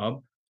our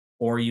job,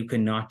 or you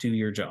can not do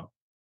your job.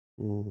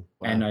 Wow.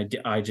 And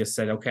I just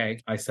said, okay.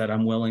 I said,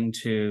 I'm willing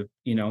to,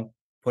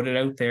 put it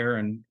out there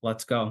and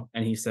let's go.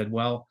 And he said,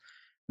 well,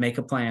 make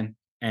a plan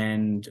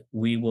and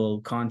we will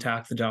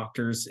contact the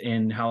doctors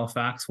in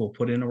Halifax. We'll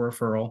put in a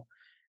referral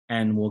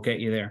and we'll get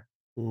you there.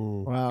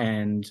 Wow.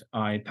 And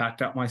I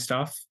packed up my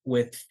stuff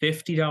with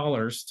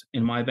 $50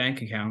 in my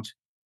bank account,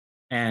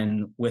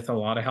 and with a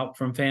lot of help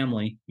from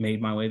family,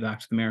 made my way back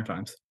to the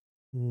Maritimes.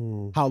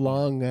 How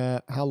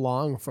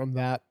long from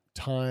that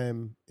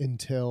time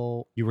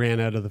until you ran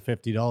out of the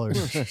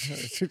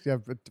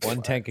 $50?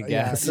 One tank of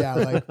gas. Yeah,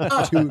 like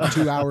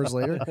 2 hours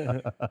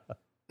later.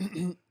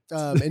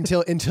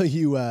 Until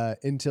you had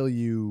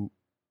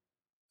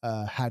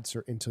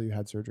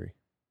surgery.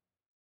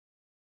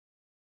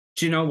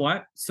 Do you know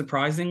what?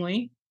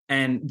 Surprisingly,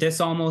 and this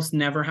almost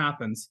never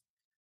happens,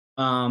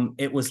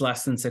 it was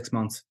less than 6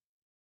 months.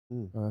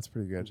 Oh, that's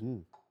pretty good.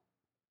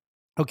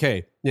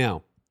 Okay,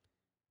 now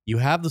you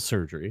have the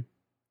surgery,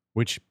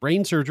 which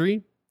brain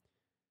surgery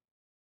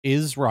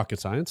is rocket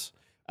science.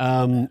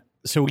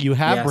 So you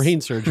have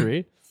brain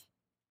surgery.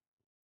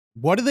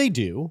 What do they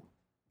do?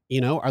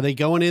 Are they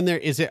going in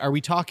there? Are we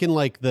talking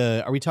like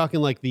the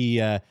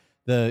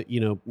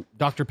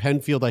Dr.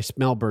 Penfield, I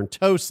smell burnt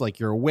toast, like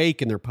you're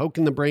awake and they're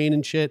poking the brain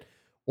and shit?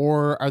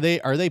 Or are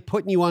they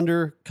putting you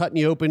under, cutting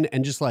you open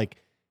and just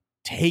like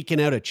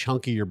taking out a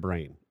chunk of your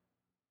brain?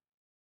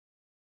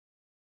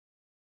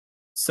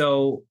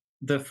 So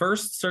the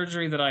first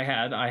surgery that I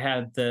had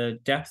the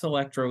depth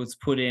electrodes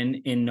put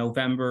in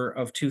November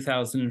of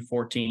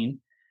 2014.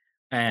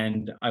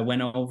 And I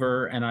went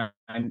over and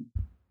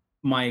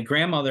my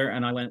grandmother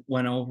and I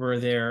went over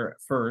there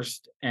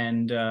first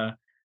and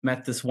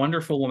met this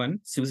wonderful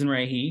woman, Susan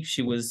Rahe.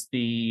 She was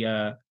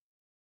the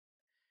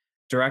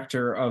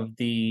director of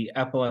the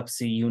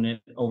epilepsy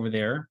unit over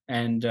there.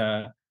 And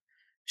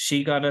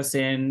she got us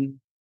in,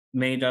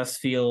 made us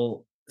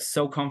feel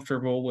so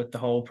comfortable with the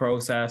whole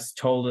process,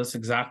 told us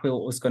exactly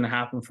what was going to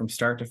happen from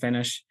start to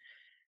finish.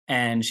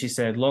 And she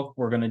said, look,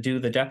 we're going to do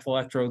the depth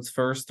electrodes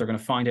first. They're going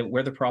to find out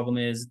where the problem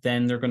is.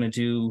 Then they're going to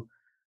do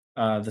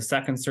the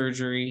second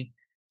surgery.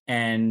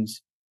 And,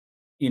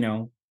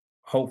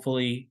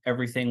 hopefully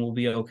everything will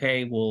be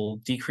okay. We'll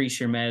decrease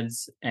your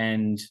meds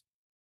and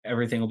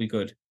everything will be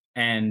good.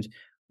 And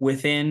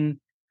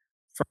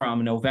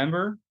from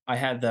November, I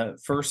had the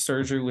first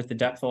surgery with the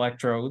depth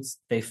electrodes.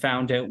 They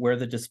found out where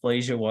the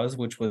dysplasia was,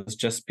 which was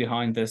just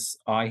behind this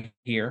eye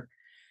here.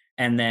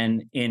 And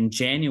then in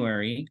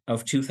January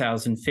of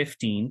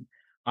 2015,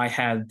 I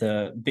had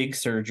the big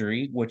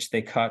surgery, which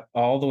they cut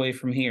all the way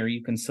from here.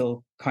 You can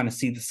still kind of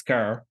see the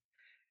scar.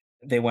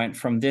 They went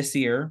from this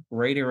ear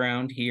right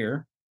around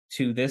here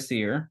to this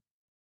ear,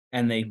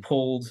 and they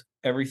pulled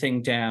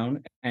everything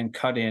down and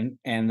cut in,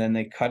 and then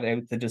they cut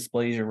out the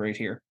dysplasia right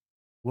here.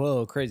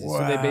 Whoa, crazy. Wow.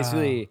 So they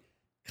basically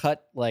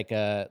cut like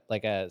a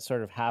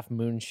sort of half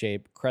moon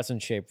shape,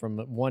 crescent shape from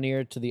one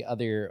ear to the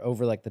other ear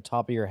over like the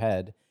top of your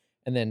head,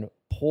 and then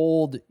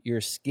pulled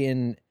your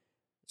skin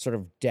sort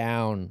of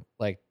down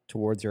like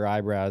towards your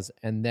eyebrows,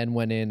 and then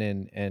went in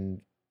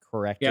and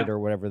corrected or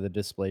whatever the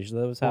dysplasia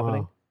that was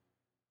happening.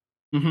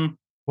 Mm-hmm.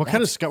 What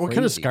kind of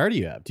scar do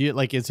you have? Do you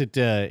is it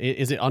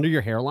under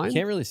your hairline? You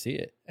can't really see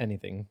it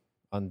anything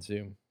on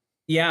Zoom.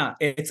 Yeah,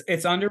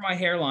 it's under my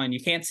hairline.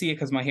 You can't see it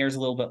because my hair is a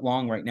little bit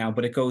long right now,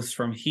 but it goes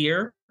from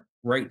here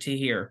right to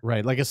here.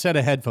 Right, like a set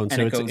of headphones.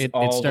 And So it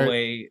goes all the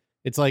way.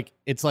 It's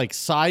like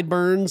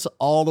sideburns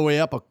all the way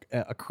up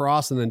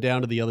across and then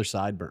down to the other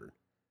sideburn.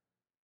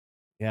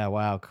 Yeah,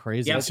 wow,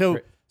 crazy. Yeah,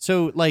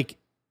 so like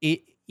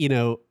it,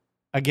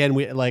 again,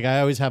 I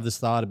always have this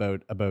thought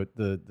about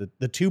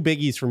the two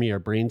biggies for me are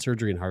brain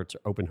surgery and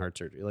open heart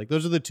surgery. Like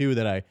those are the two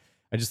that I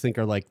just think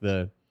are like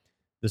the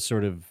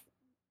sort of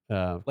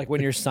like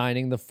when you're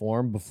signing the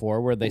form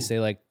before where they say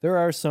like there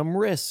are some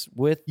risks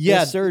with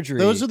this surgery.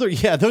 Those are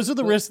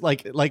the risks.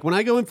 Like when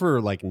I go in for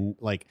like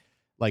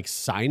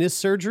sinus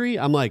surgery,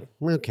 I'm like,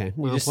 okay,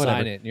 well, you just whatever.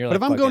 sign it. And you're but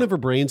like, if I'm going in for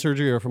brain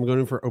surgery or if I'm going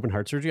in for open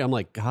heart surgery, I'm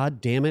like,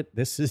 God damn it,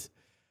 this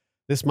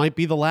might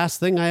be the last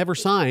thing I ever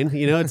sign.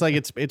 It's like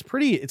it's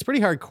pretty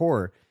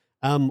hardcore.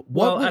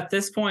 At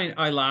this point,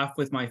 I laugh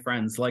with my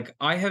friends. Like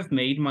I have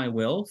made my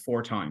will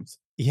 4 times.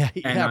 Yeah,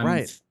 I'm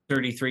right.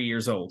 33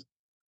 years old.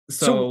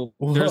 So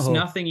there's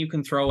nothing you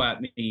can throw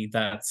at me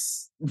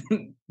that's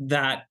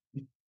that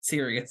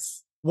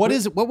serious. What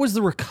was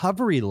the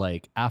recovery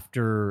like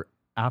after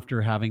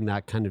having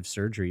that kind of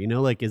surgery?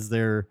 Is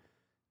there, do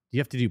you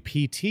have to do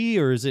PT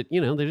or is it,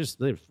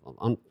 they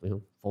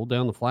fold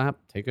down the flap,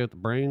 take out the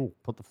brain,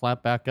 put the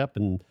flap back up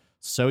and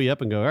sew you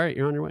up and go, all right,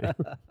 you're on your way.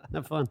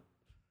 Have fun.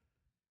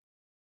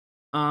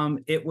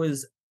 It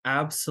was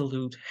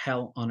absolute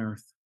hell on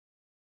earth.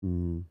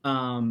 And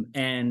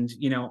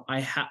I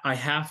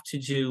have to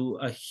do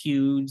a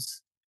huge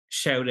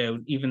shout out,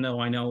 even though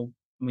I know,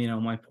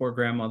 my poor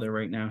grandmother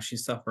right now,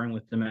 she's suffering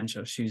with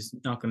dementia. She's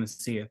not going to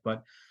see it,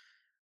 but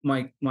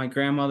my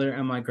grandmother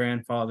and my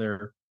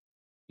grandfather,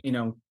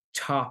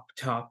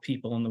 top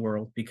people in the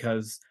world,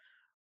 because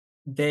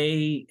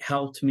they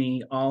helped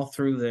me all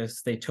through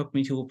this. They took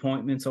me to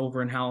appointments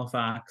over in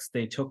Halifax.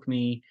 They took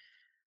me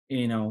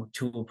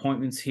to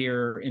appointments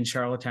here in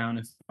Charlottetown.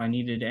 If I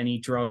needed any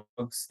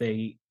drugs,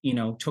 they,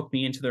 took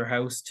me into their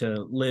house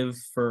to live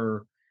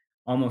for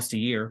almost a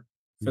year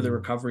for the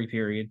recovery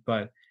period.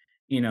 But,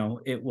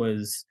 it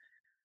was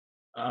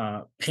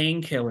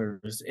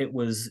painkillers, it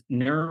was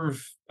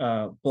nerve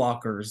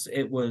blockers,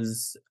 it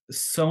was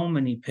so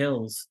many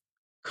pills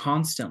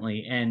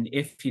constantly. And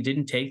if you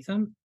didn't take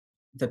them,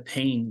 the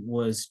pain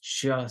was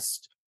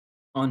just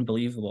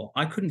unbelievable.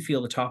 I couldn't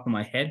feel the top of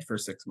my head for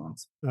 6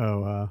 months.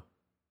 Oh, wow.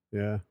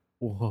 Yeah.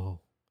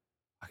 Whoa.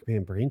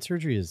 Man, brain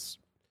surgery is...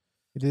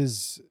 It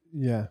is,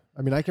 yeah.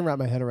 I mean, I can wrap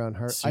my head around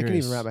heart. I can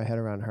even wrap my head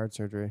around heart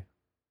surgery.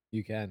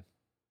 You can.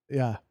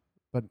 Yeah.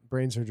 But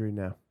brain surgery,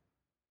 no.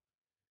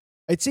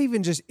 It's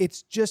even just,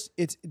 it's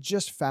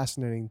just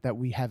fascinating that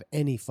we have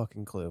any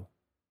fucking clue.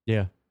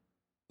 Yeah.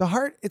 The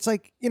heart, it's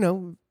like,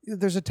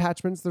 there's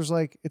attachments. There's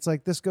like, it's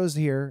like this goes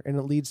here and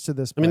it leads to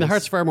this place. I mean, the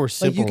heart's far more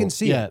simple. Like you can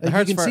see it. The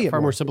heart's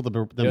far more simple than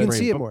you brain. can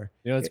see it more.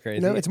 It's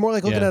crazy. It's more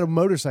like looking at a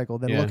motorcycle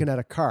than looking at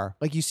a car.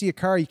 Like you see a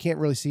car, you can't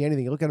really see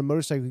anything. You look at a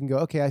motorcycle, you can go,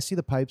 okay, I see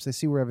the pipes. I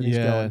see where everything's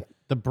going.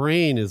 The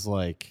brain is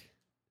like,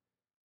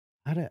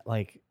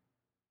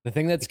 the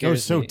thing that scares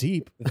goes so me,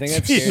 deep. The thing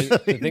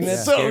that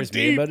scares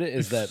me about it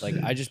is that like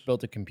I just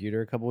built a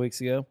computer a couple weeks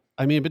ago.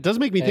 I mean, it does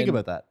make me think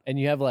about that. And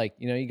you have like,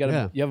 you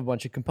have a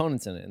bunch of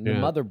components in it, and the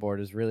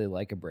motherboard is really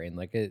like a brain.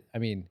 Like it, I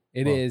mean,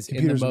 it is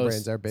in the most and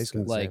brains are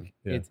basically like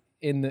the same.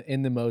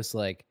 in the most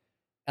like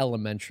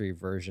elementary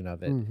version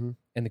of it. Mm-hmm.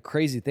 And the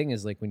crazy thing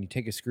is, like, when you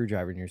take a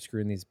screwdriver and you're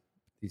screwing these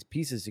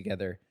pieces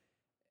together,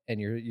 and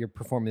you're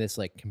performing this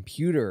like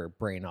computer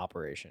brain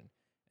operation,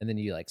 and then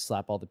you like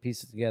slap all the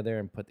pieces together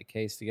and put the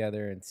case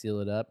together and seal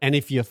it up. And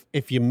if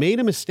you made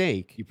a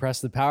mistake, you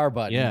press the power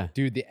button. Yeah.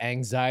 Dude, the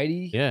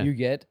anxiety you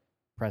get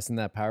pressing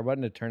that power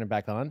button to turn it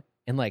back on.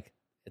 And like,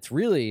 it's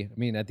really, I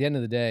mean, at the end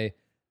of the day,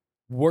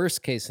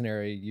 worst case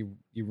scenario,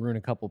 you ruin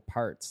a couple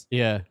parts.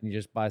 Yeah. And you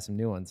just buy some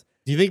new ones.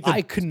 Do you think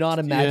I could not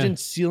imagine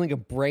sealing a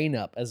brain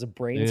up as a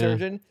brain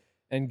surgeon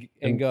and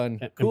going,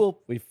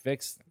 cool, we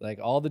fixed, like,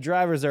 all the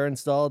drivers are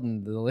installed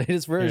and the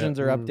latest versions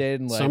are updated,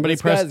 and like,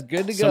 this guy's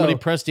good to go. Somebody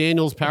press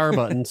Daniel's power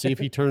button, see if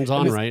he turns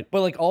on right.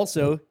 But like,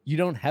 also, you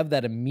don't have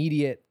that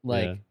immediate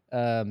like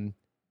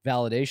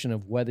validation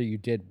of whether you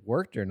did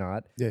worked or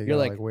not. Yeah, you're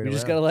like, we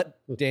just gotta let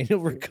Daniel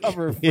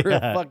recover for a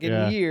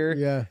fucking year.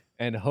 Yeah.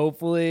 And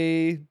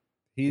hopefully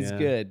he's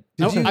good.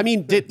 I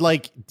mean, did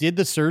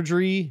the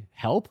surgery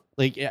help?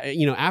 Like,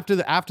 after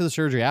the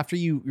surgery, after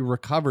you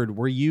recovered,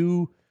 were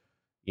you,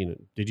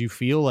 did you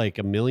feel like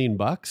 $1 million,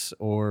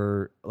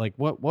 or like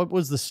what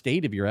was the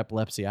state of your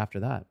epilepsy after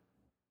that?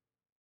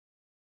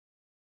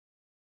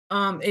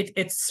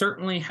 It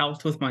certainly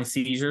helped with my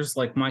seizures.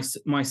 Like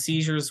my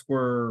seizures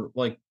were,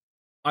 like,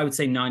 I would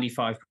say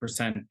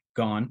 95%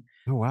 gone.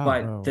 Oh wow!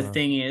 But the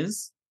thing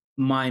is,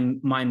 my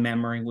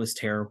memory was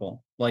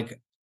terrible. Like,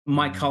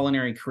 my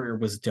culinary career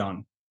was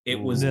done. It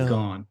was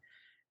gone,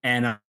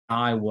 and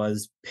I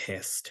was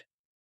pissed.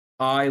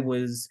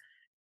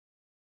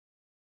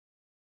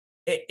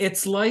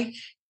 It's like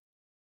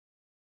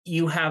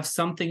you have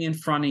something in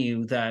front of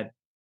you that,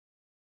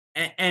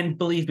 and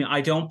believe me,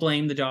 I don't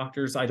blame the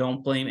doctors. I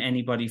don't blame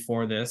anybody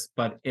for this,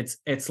 but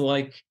it's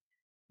like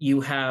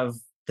you have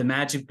the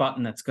magic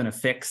button that's going to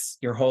fix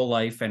your whole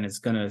life, and it's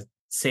going to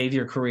save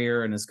your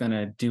career, and it's going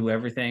to do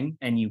everything,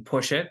 and you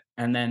push it,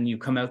 and then you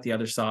come out the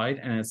other side,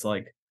 and it's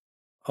like,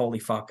 holy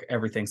fuck,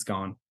 everything's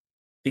gone.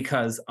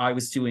 Because I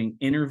was doing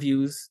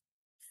interviews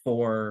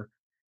for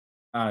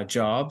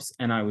jobs,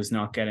 and I was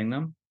not getting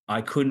them.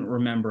 I couldn't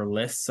remember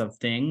lists of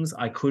things.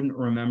 I couldn't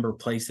remember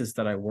places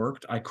that I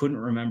worked. I couldn't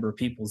remember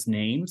people's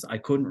names. I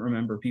couldn't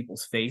remember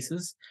people's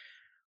faces.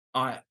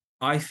 I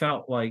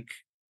felt like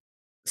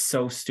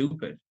so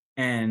stupid.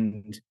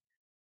 And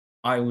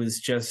I was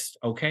just,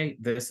 okay,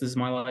 this is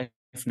my life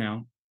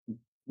now.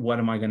 What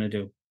am I going to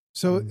do?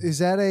 So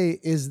is it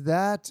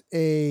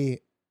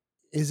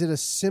a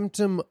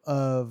symptom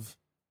of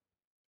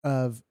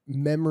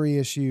memory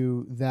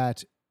issue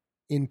that,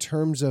 in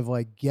terms of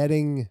like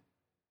getting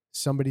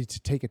somebody to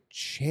take a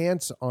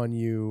chance on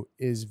you,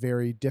 is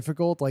very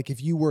difficult? Like,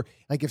 if you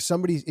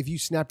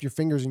snapped your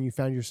fingers and you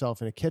found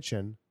yourself in a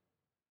kitchen,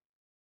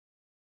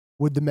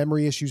 would the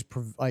memory issues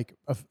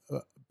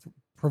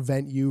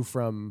prevent you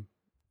from,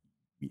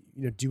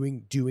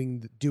 doing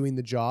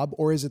the job?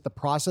 Or is it the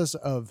process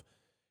of,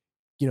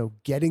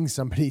 getting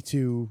somebody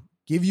to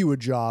give you a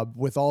job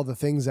with all the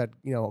things that,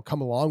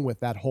 come along with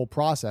that whole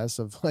process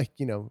of, like,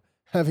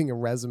 having a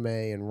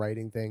resume and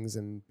writing things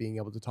and being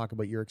able to talk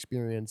about your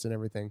experience and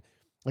everything?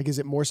 Like, is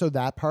it more so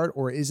that part,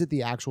 or is it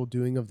the actual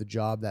doing of the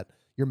job that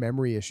your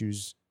memory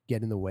issues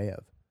get in the way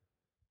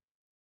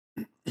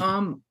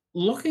of?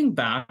 Looking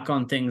back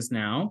on things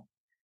now,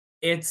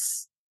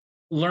 it's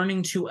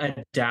learning to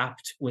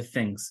adapt with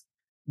things.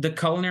 The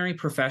culinary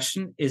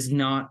profession is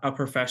not a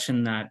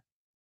profession that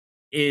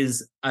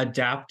is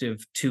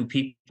adaptive to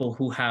people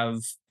who have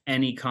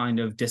any kind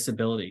of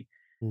disability.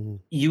 Mm-hmm.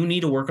 You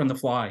need to work on the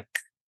fly.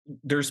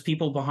 There's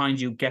people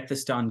behind you, get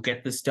this done,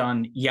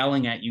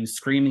 yelling at you,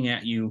 screaming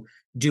at you,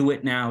 do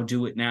it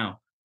now.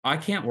 I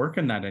can't work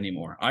on that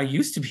anymore. I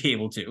used to be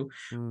able to,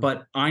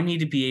 but I need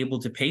to be able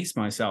to pace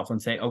myself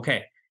and say,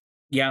 okay,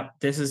 yeah,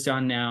 this is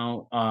done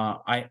now.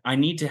 I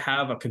need to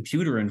have a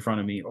computer in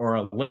front of me, or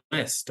a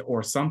list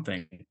or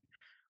something.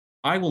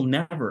 I will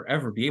never,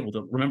 ever be able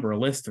to remember a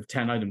list of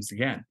 10 items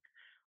again.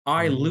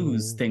 I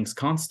lose things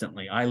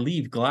constantly. I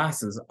leave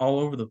glasses all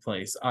over the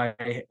place.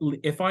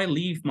 If I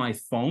leave my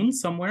phone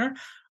somewhere,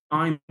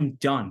 I'm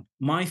done.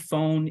 My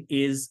phone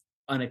is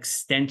an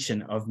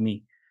extension of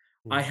me.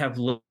 I have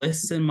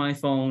lists in my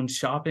phone,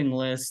 shopping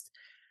list,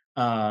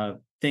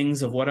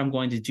 things of what I'm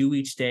going to do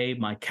each day,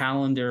 my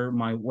calendar,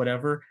 my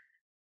whatever.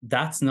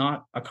 That's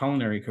not a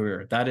culinary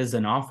career. That is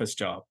an office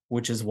job,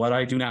 which is what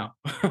I do now.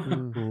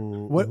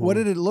 What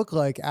did it look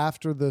like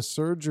after the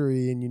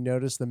surgery and you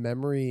noticed the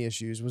memory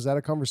issues? Was that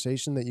a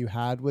conversation that you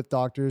had with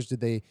doctors?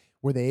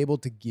 Were they able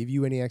to give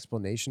you any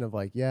explanation of,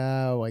 like,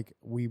 yeah, like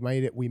we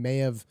may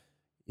have,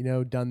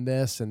 done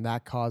this and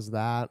that caused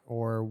that?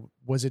 Or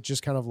was it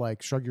just kind of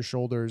like, shrug your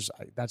shoulders,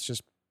 that's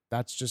just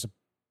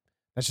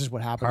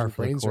what happens with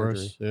brain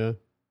surgery? Yeah.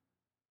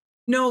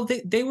 No,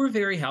 they were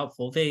very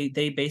helpful. They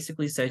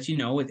basically said,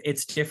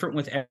 it's different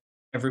with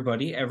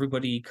everybody.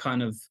 Everybody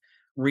kind of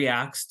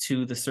reacts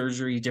to the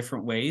surgery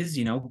different ways.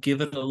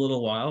 Give it a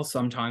little while.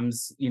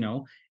 Sometimes,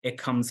 it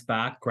comes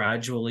back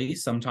gradually.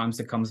 Sometimes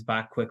it comes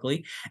back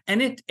quickly.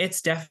 And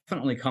it's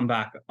definitely come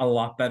back a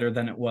lot better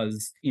than it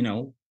was,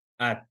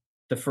 at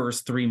the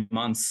first 3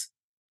 months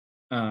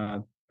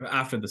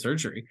after the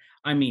surgery.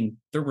 I mean,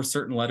 there were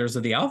certain letters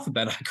of the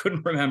alphabet I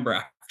couldn't remember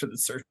after the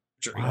surgery.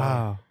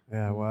 Wow.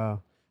 Yeah.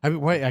 Wow. I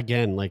mean, wait,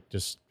 again, like,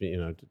 just,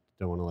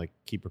 don't want to like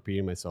keep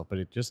repeating myself, but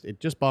it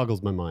just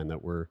boggles my mind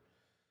that we're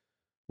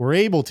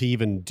able to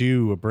even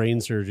do a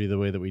brain surgery the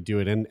way that we do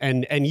it,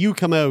 and you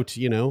come out,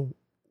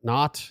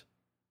 not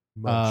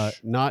Mush.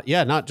 not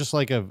just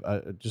like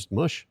just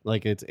mush,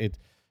 like it's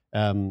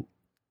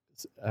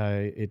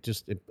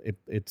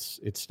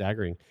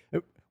staggering.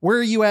 Where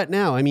are you at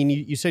now? I mean,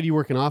 you said you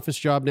work an office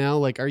job now.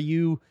 Like, are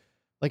you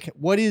like,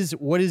 what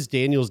is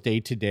Daniel's day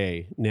to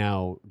day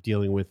now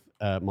dealing with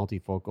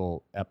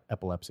multifocal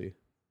epilepsy?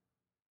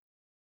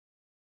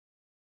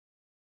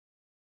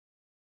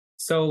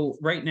 So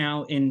right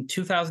now in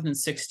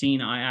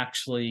 2016, I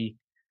actually,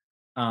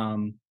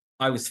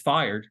 I was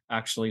fired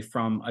actually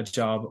from a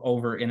job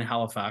over in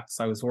Halifax.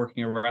 I was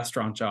working a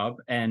restaurant job,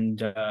 and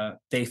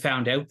they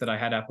found out that I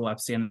had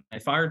epilepsy and they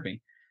fired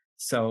me.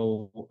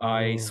 So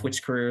I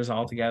switched careers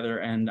altogether,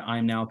 and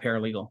I'm now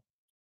paralegal.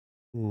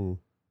 Mm.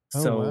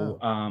 So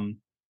wow.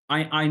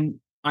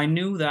 I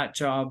knew that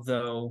job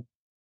though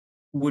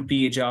would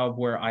be a job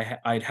where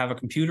I'd have a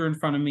computer in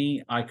front of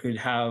me. I could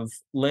have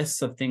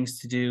lists of things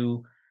to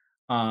do.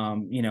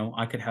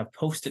 I could have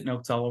post-it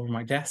notes all over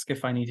my desk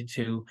if I needed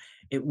to.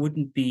 It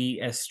wouldn't be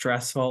as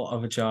stressful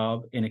of a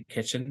job in a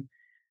kitchen.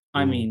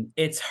 I mean,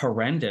 it's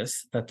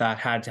horrendous that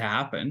had to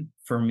happen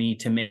for me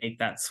to make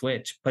that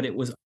switch, but it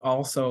was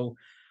also,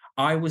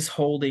 I was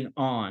holding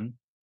on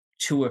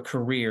to a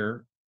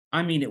career.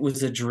 I mean, it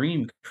was a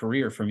dream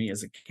career for me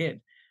as a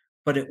kid,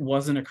 but it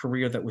wasn't a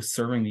career that was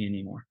serving me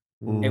anymore.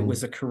 It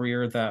was a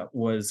career that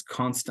was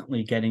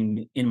constantly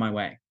getting in my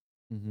way.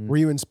 Mm-hmm. Were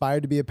you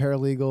inspired to be a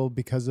paralegal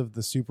because of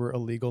the super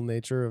illegal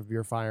nature of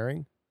your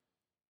firing?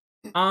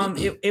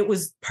 It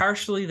was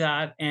partially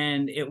that,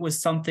 and it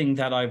was something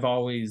that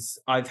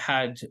I've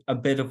had a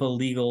bit of a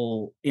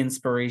legal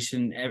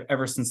inspiration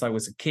ever since I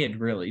was a kid,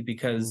 really,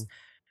 because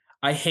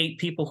I hate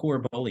people who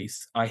are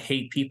bullies. I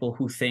hate people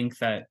who think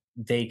that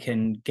they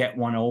can get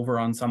one over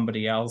on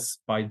somebody else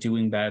by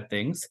doing bad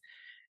things.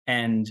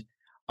 And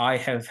I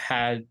have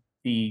had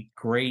the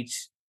great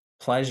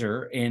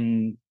pleasure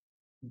in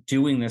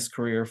doing this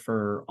career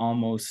for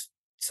almost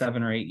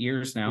 7 or 8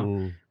 years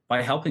now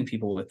by helping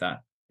people with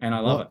that. And I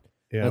love it.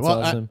 Yeah. That's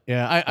well, awesome.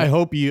 I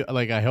hope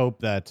I hope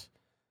that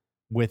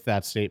with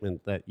that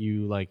statement that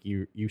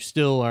you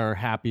still are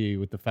happy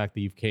with the fact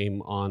that you've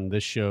came on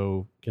this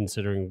show,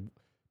 considering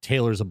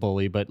Taylor's a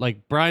bully, but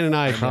like Brian and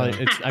I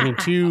probably,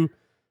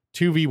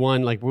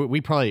 2v1, like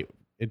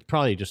it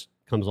probably just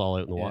comes all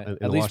out in the water.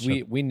 At least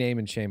we name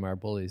and shame our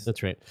bullies.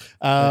 That's right.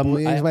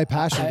 Bullying is my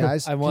passion,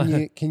 guys.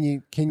 Can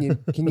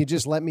you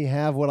just let me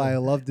have what I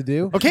love to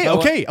do?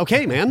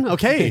 Okay, man.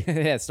 Okay.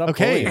 Yeah, stop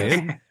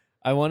bullying us.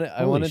 I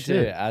wanted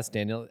to ask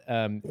Daniel.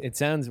 It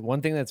sounds,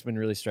 one thing that's been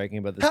really striking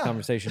about this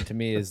conversation to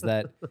me is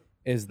that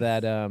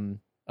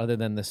other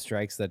than the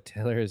strikes that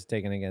Taylor has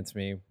taken against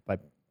me by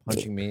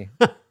punching me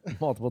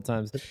multiple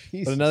times, but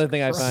another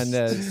thing I find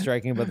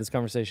striking about this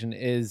conversation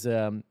is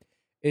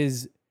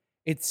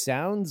it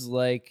sounds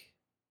like,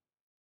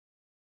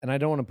 and I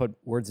don't want to put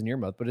words in your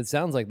mouth, but it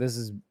sounds like this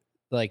is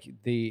like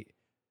the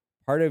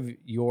part of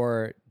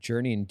your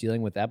journey in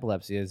dealing with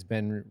epilepsy has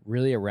been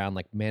really around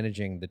like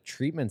managing the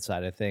treatment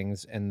side of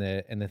things and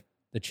the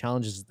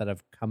challenges that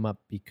have come up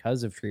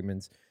because of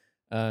treatments.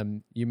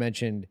 You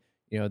mentioned,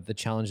 the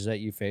challenges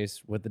that you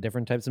face with the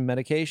different types of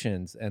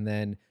medications, and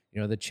then,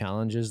 the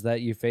challenges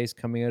that you face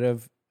coming out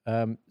of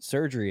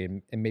surgery,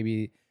 and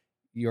maybe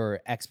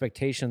your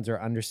expectations or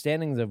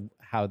understandings of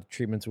how the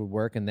treatments would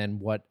work, and then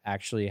what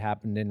actually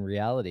happened in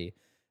reality.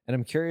 And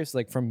I'm curious,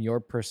 like, from your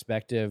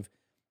perspective,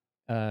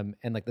 and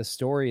like the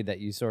story that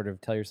you sort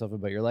of tell yourself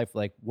about your life,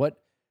 like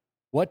what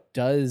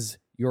does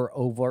your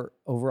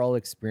overall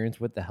experience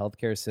with the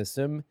healthcare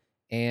system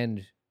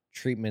and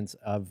treatments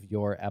of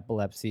your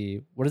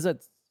epilepsy, what does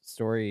that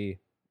story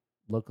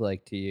look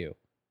like to you?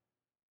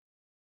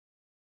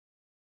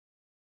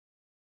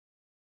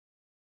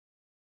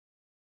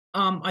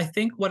 I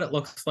think what it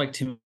looks like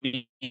to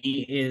me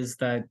is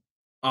that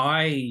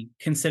I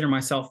consider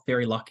myself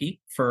very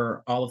lucky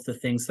for all of the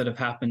things that have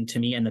happened to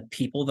me and the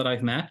people that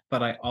I've met,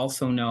 but I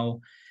also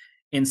know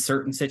in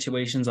certain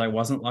situations I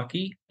wasn't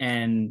lucky,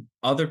 and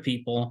other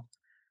people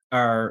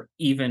are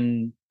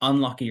even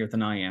unluckier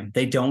than I am.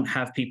 They don't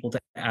have people to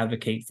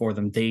advocate for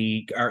them.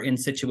 They are in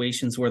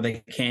situations where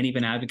they can't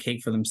even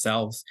advocate for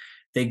themselves.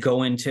 They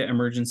go into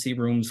emergency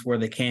rooms where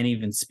they can't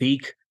even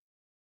speak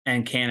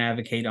and can't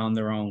advocate on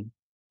their own,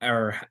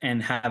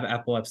 and have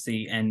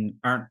epilepsy and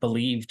aren't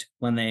believed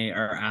when they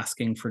are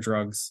asking for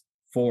drugs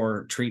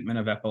for treatment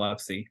of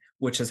epilepsy,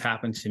 which has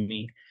happened to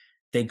me.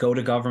 They go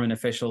to government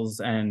officials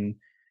and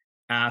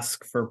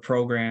ask for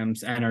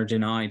programs and are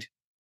denied,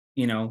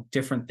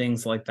 different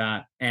things like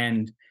that.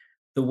 And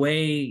the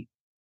way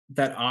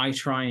that I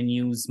try and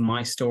use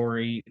my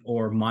story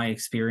or my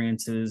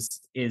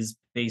experiences is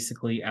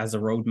basically as a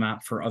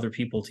roadmap for other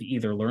people to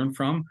either learn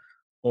from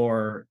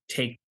or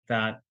take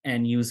that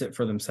and use it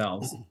for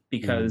themselves.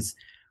 Because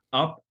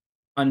up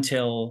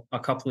until a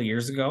couple of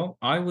years ago,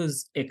 I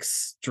was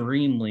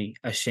extremely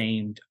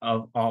ashamed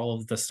of all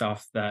of the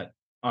stuff that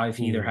I've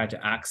either had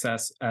to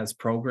access as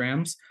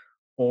programs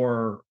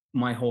or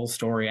my whole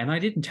story. And I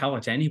didn't tell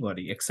it to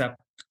anybody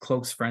except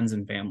close friends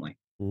and family.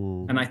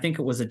 And I think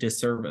it was a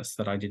disservice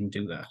that I didn't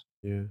do that.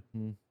 Yeah.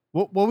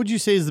 What would you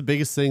say is the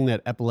biggest thing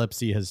that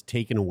epilepsy has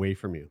taken away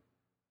from you?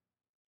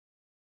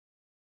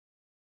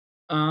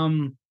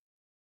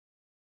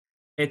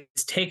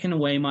 It's taken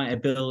away my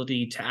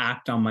ability to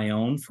act on my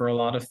own for a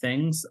lot of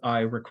things. I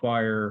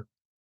require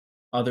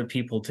other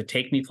people to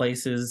take me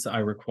places. I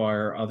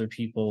require other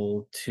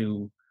people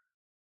to,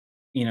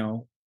 you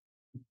know,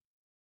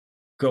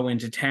 go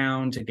into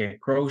town to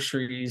get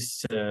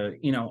groceries, to,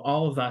 you know,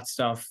 all of that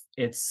stuff.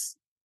 It's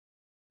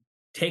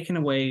taken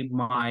away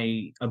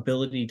my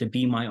ability to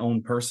be my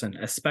own person,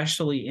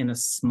 especially in a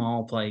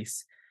small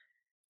place.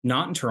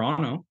 Not in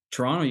Toronto.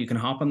 Toronto, you can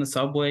hop on the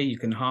subway, you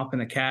can hop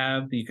in a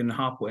cab, you can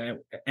hop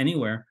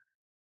anywhere.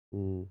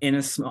 In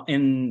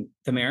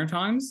the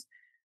Maritimes,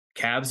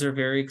 cabs are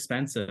very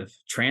expensive.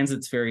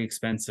 Transit's very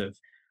expensive.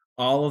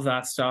 All of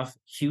that stuff,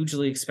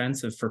 hugely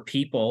expensive for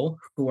people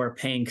who are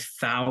paying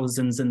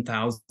thousands and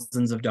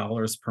thousands of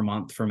dollars per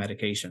month for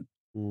medication.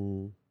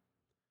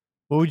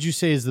 What would you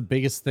say is the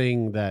biggest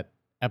thing that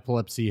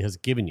epilepsy has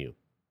given you?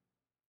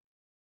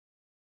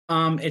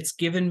 It's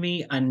given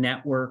me a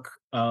network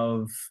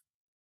of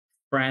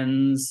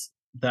friends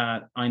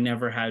that I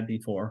never had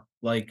before.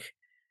 Like,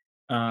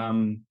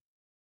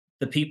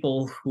 the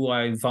people who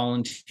I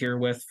volunteer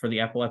with for the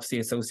Epilepsy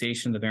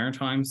Association of the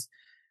Maritimes,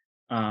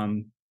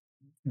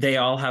 they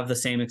all have the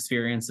same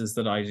experiences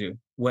that I do,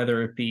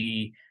 whether it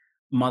be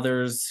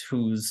mothers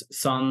whose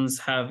sons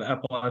have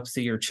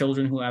epilepsy or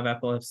children who have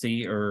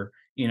epilepsy, or,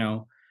 you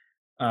know,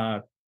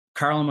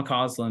 Carla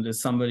McCausland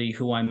is somebody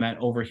who I met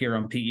over here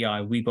on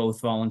PEI. We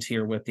both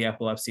volunteer with the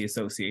Epilepsy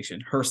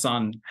Association. Her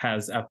son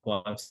has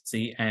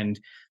epilepsy, and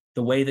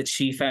the way that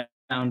she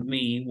found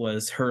me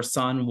was her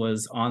son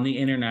was on the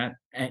internet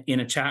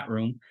in a chat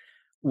room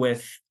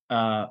with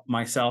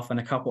myself and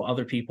a couple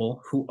other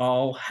people who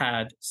all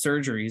had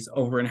surgeries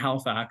over in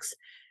Halifax.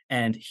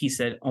 And he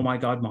said, "Oh my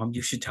God, Mom,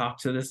 you should talk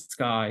to this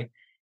guy.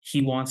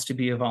 He wants to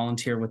be a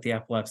volunteer with the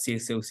Epilepsy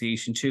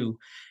Association too."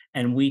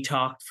 And we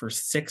talked for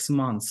 6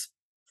 months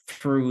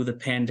through the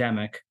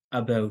pandemic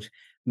about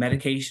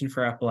medication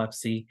for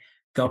epilepsy,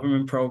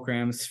 government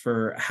programs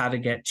for how to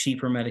get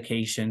cheaper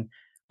medication,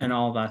 and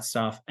all that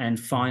stuff. And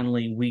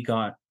finally, we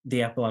got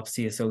the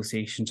Epilepsy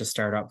Association to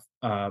start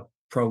up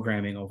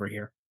programming over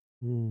here.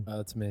 Oh,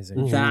 that's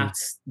amazing.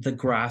 That's the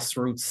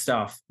grassroots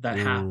stuff that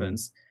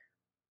happens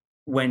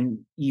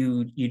when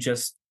you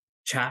just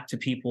chat to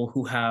people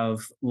who have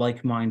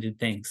like-minded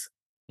things.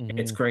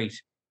 It's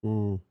great.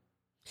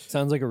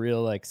 Sounds like a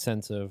real like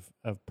sense of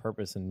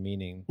purpose and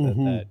meaning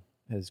that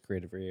has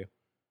created for you.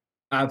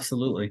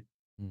 Absolutely.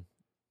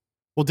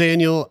 Well,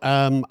 Daniel,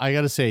 I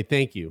got to say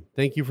thank you.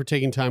 Thank you for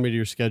taking time out of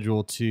your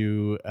schedule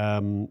to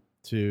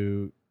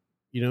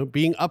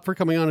being up for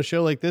coming on a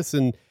show like this.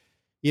 And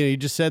you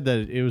just said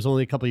that it was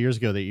only a couple of years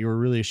ago that you were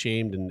really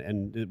ashamed,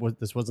 and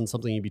this wasn't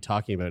something you'd be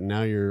talking about. And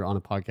now you're on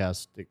a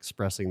podcast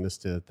expressing this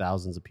to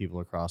thousands of people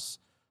across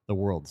the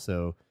world.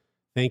 So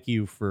thank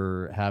you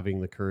for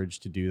having the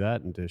courage to do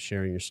that and to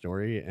sharing your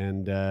story.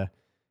 And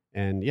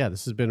yeah,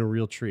 this has been a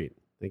real treat.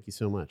 Thank you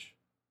so much.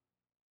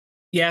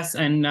 Yes,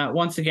 and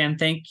once again,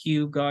 thank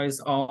you guys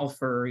all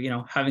for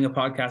having a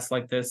podcast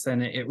like this,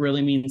 and it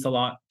really means a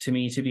lot to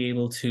me to be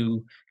able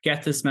to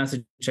get this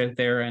message out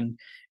there. And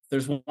if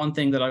there's one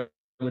thing that I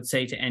would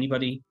say to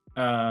anybody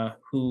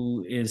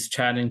who is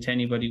chatting to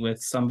anybody with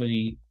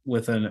somebody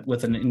with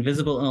an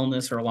invisible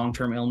illness or a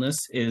long-term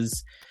illness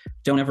is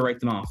don't ever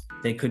write them off.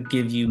 They could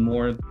give you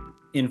more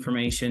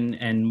information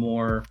and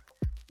more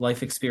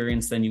life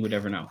experience than you would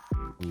ever know.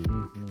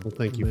 Well,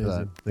 thank you for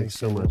that. Thanks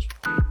so much.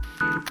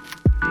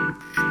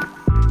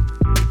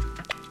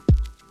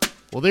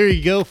 Well, there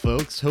you go,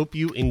 folks. Hope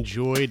you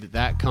enjoyed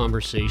that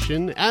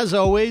conversation. As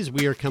always,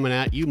 we are coming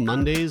at you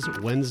Mondays,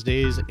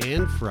 Wednesdays,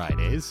 and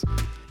Fridays.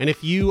 And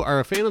if you are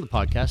a fan of the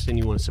podcast and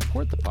you want to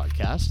support the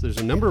podcast, there's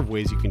a number of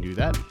ways you can do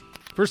that.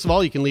 First of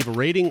all, you can leave a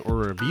rating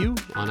or a review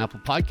on Apple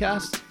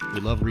Podcasts. We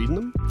love reading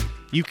them.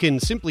 You can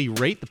simply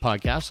rate the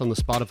podcast on the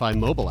Spotify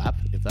mobile app,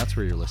 if that's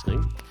where you're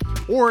listening.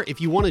 Or if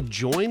you want to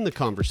join the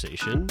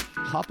conversation,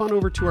 hop on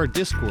over to our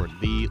Discord.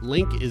 The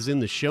link is in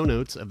the show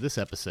notes of this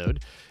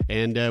episode.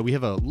 And we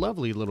have a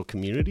lovely little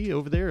community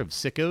over there of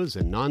sickos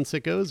and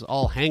non-sickos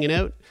all hanging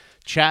out,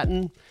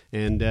 chatting.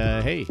 And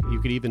hey, you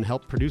could even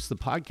help produce the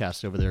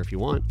podcast over there if you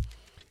want.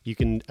 You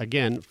can,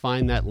 again,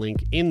 find that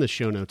link in the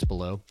show notes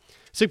below.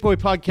 Sick Boy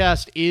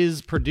Podcast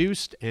is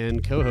produced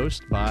and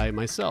co-hosted by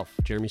myself,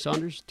 Jeremy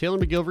Saunders, Taylor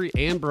McGilvery,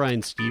 and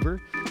Brian Stever.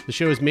 The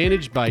show is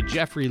managed by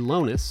Jeffrey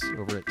Lonis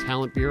over at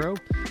Talent Bureau.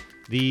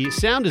 The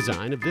sound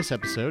design of this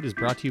episode is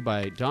brought to you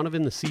by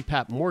Donovan the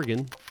CPAP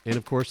Morgan. And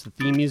of course, the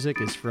theme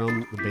music is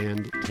from the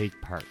band Take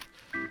Part.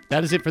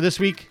 That is it for this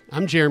week.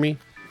 I'm Jeremy,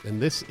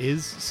 and this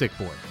is Sick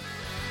Boy.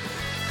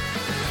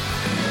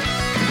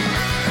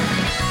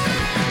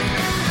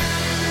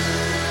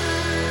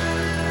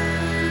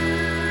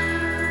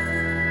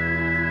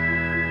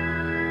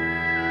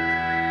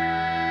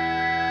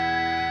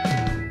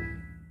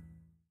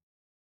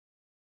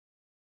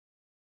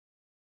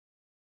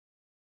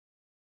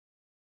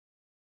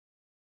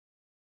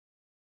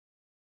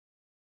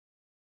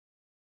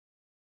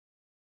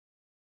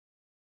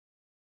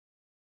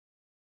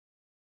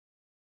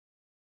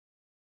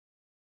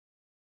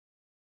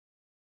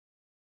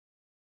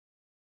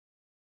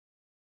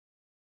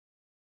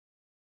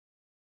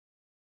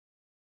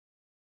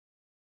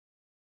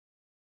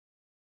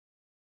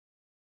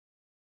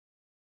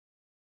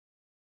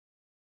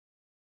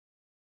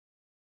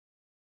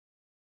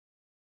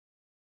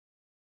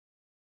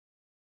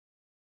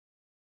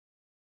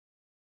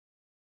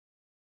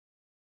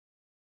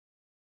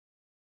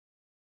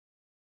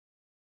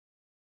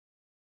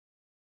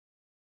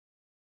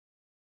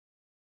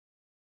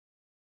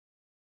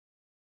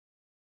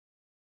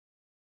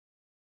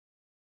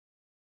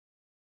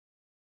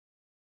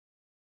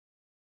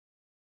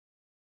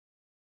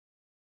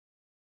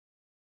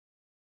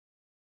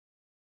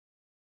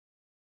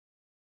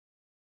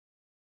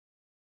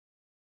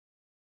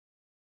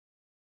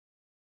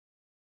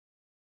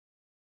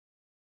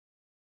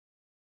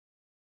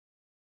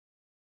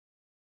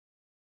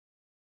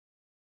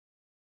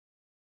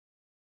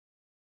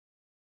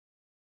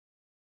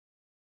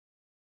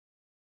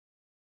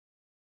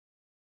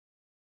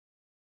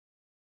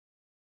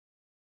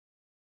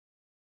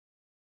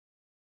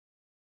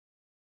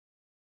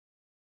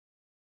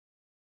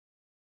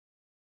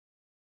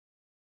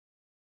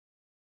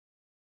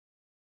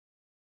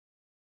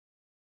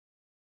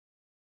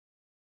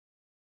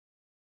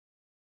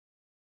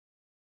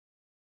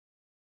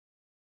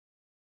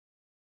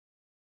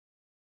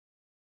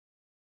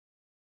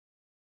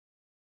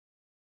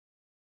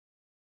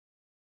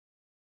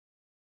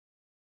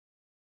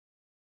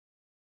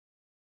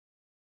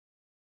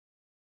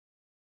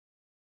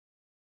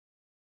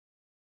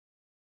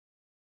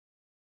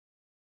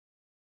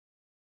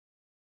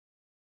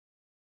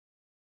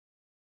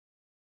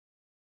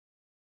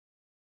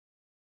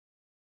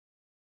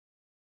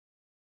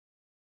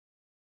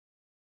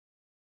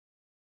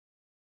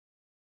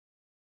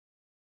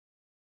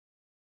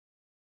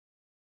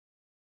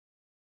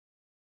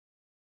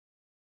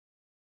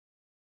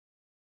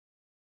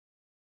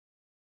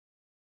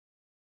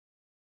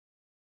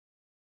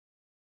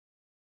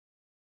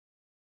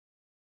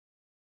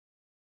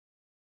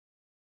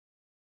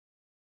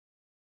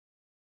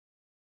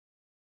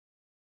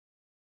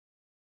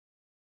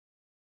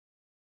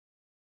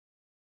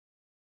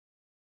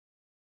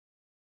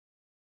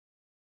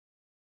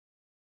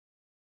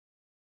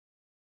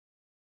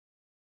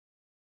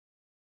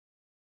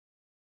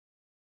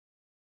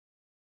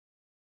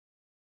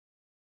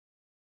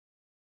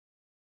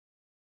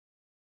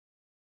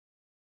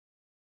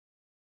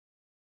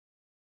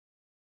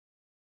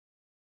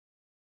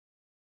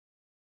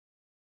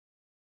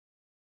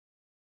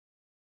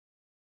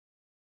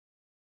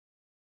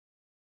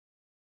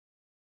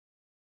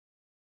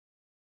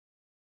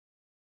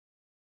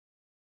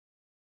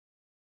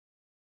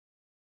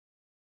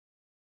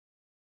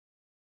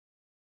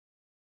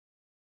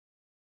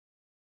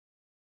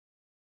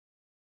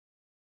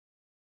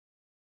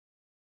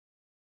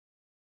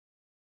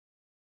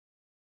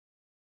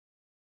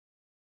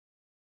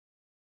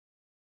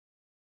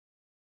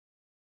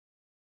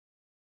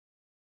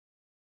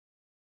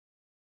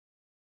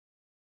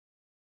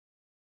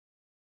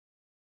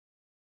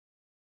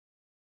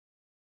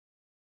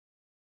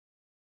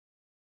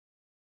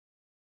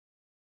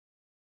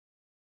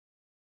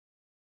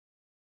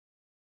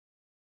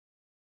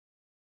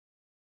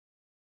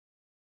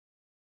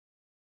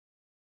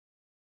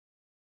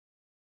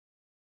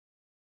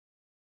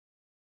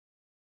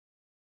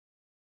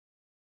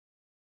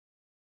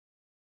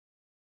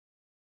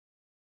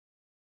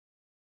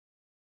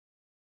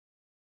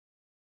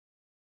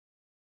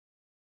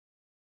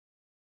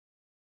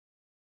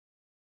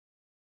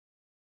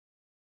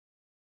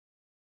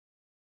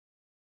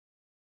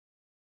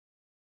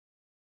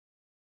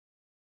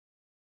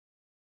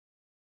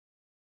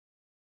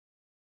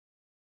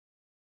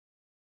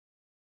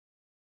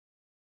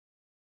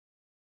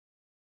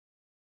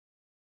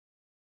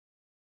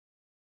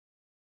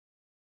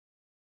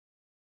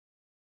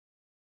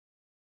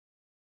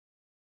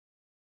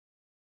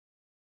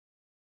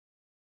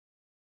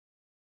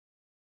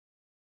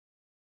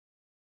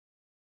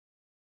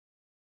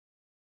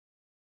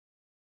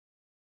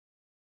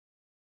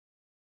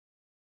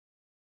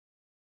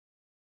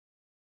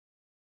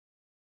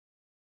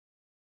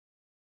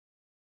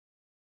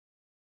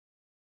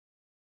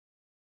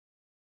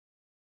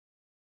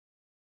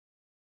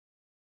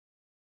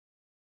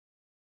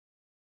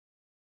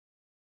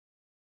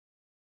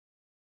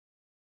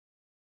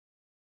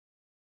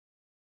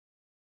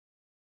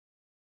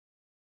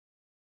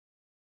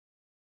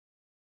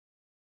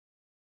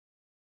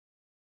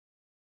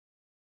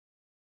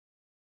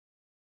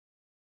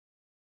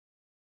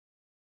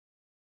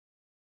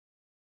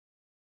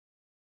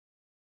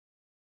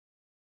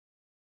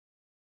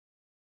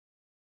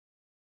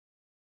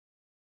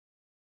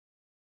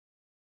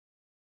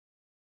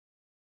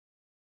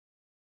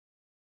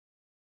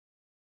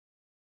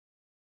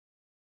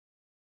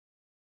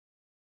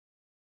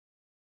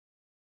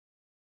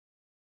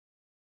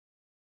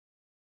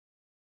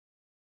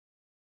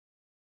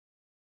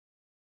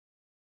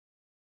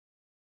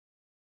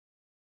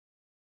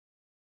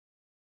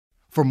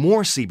 For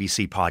more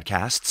CBC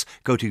podcasts,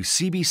 go to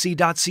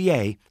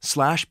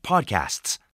cbc.ca/podcasts.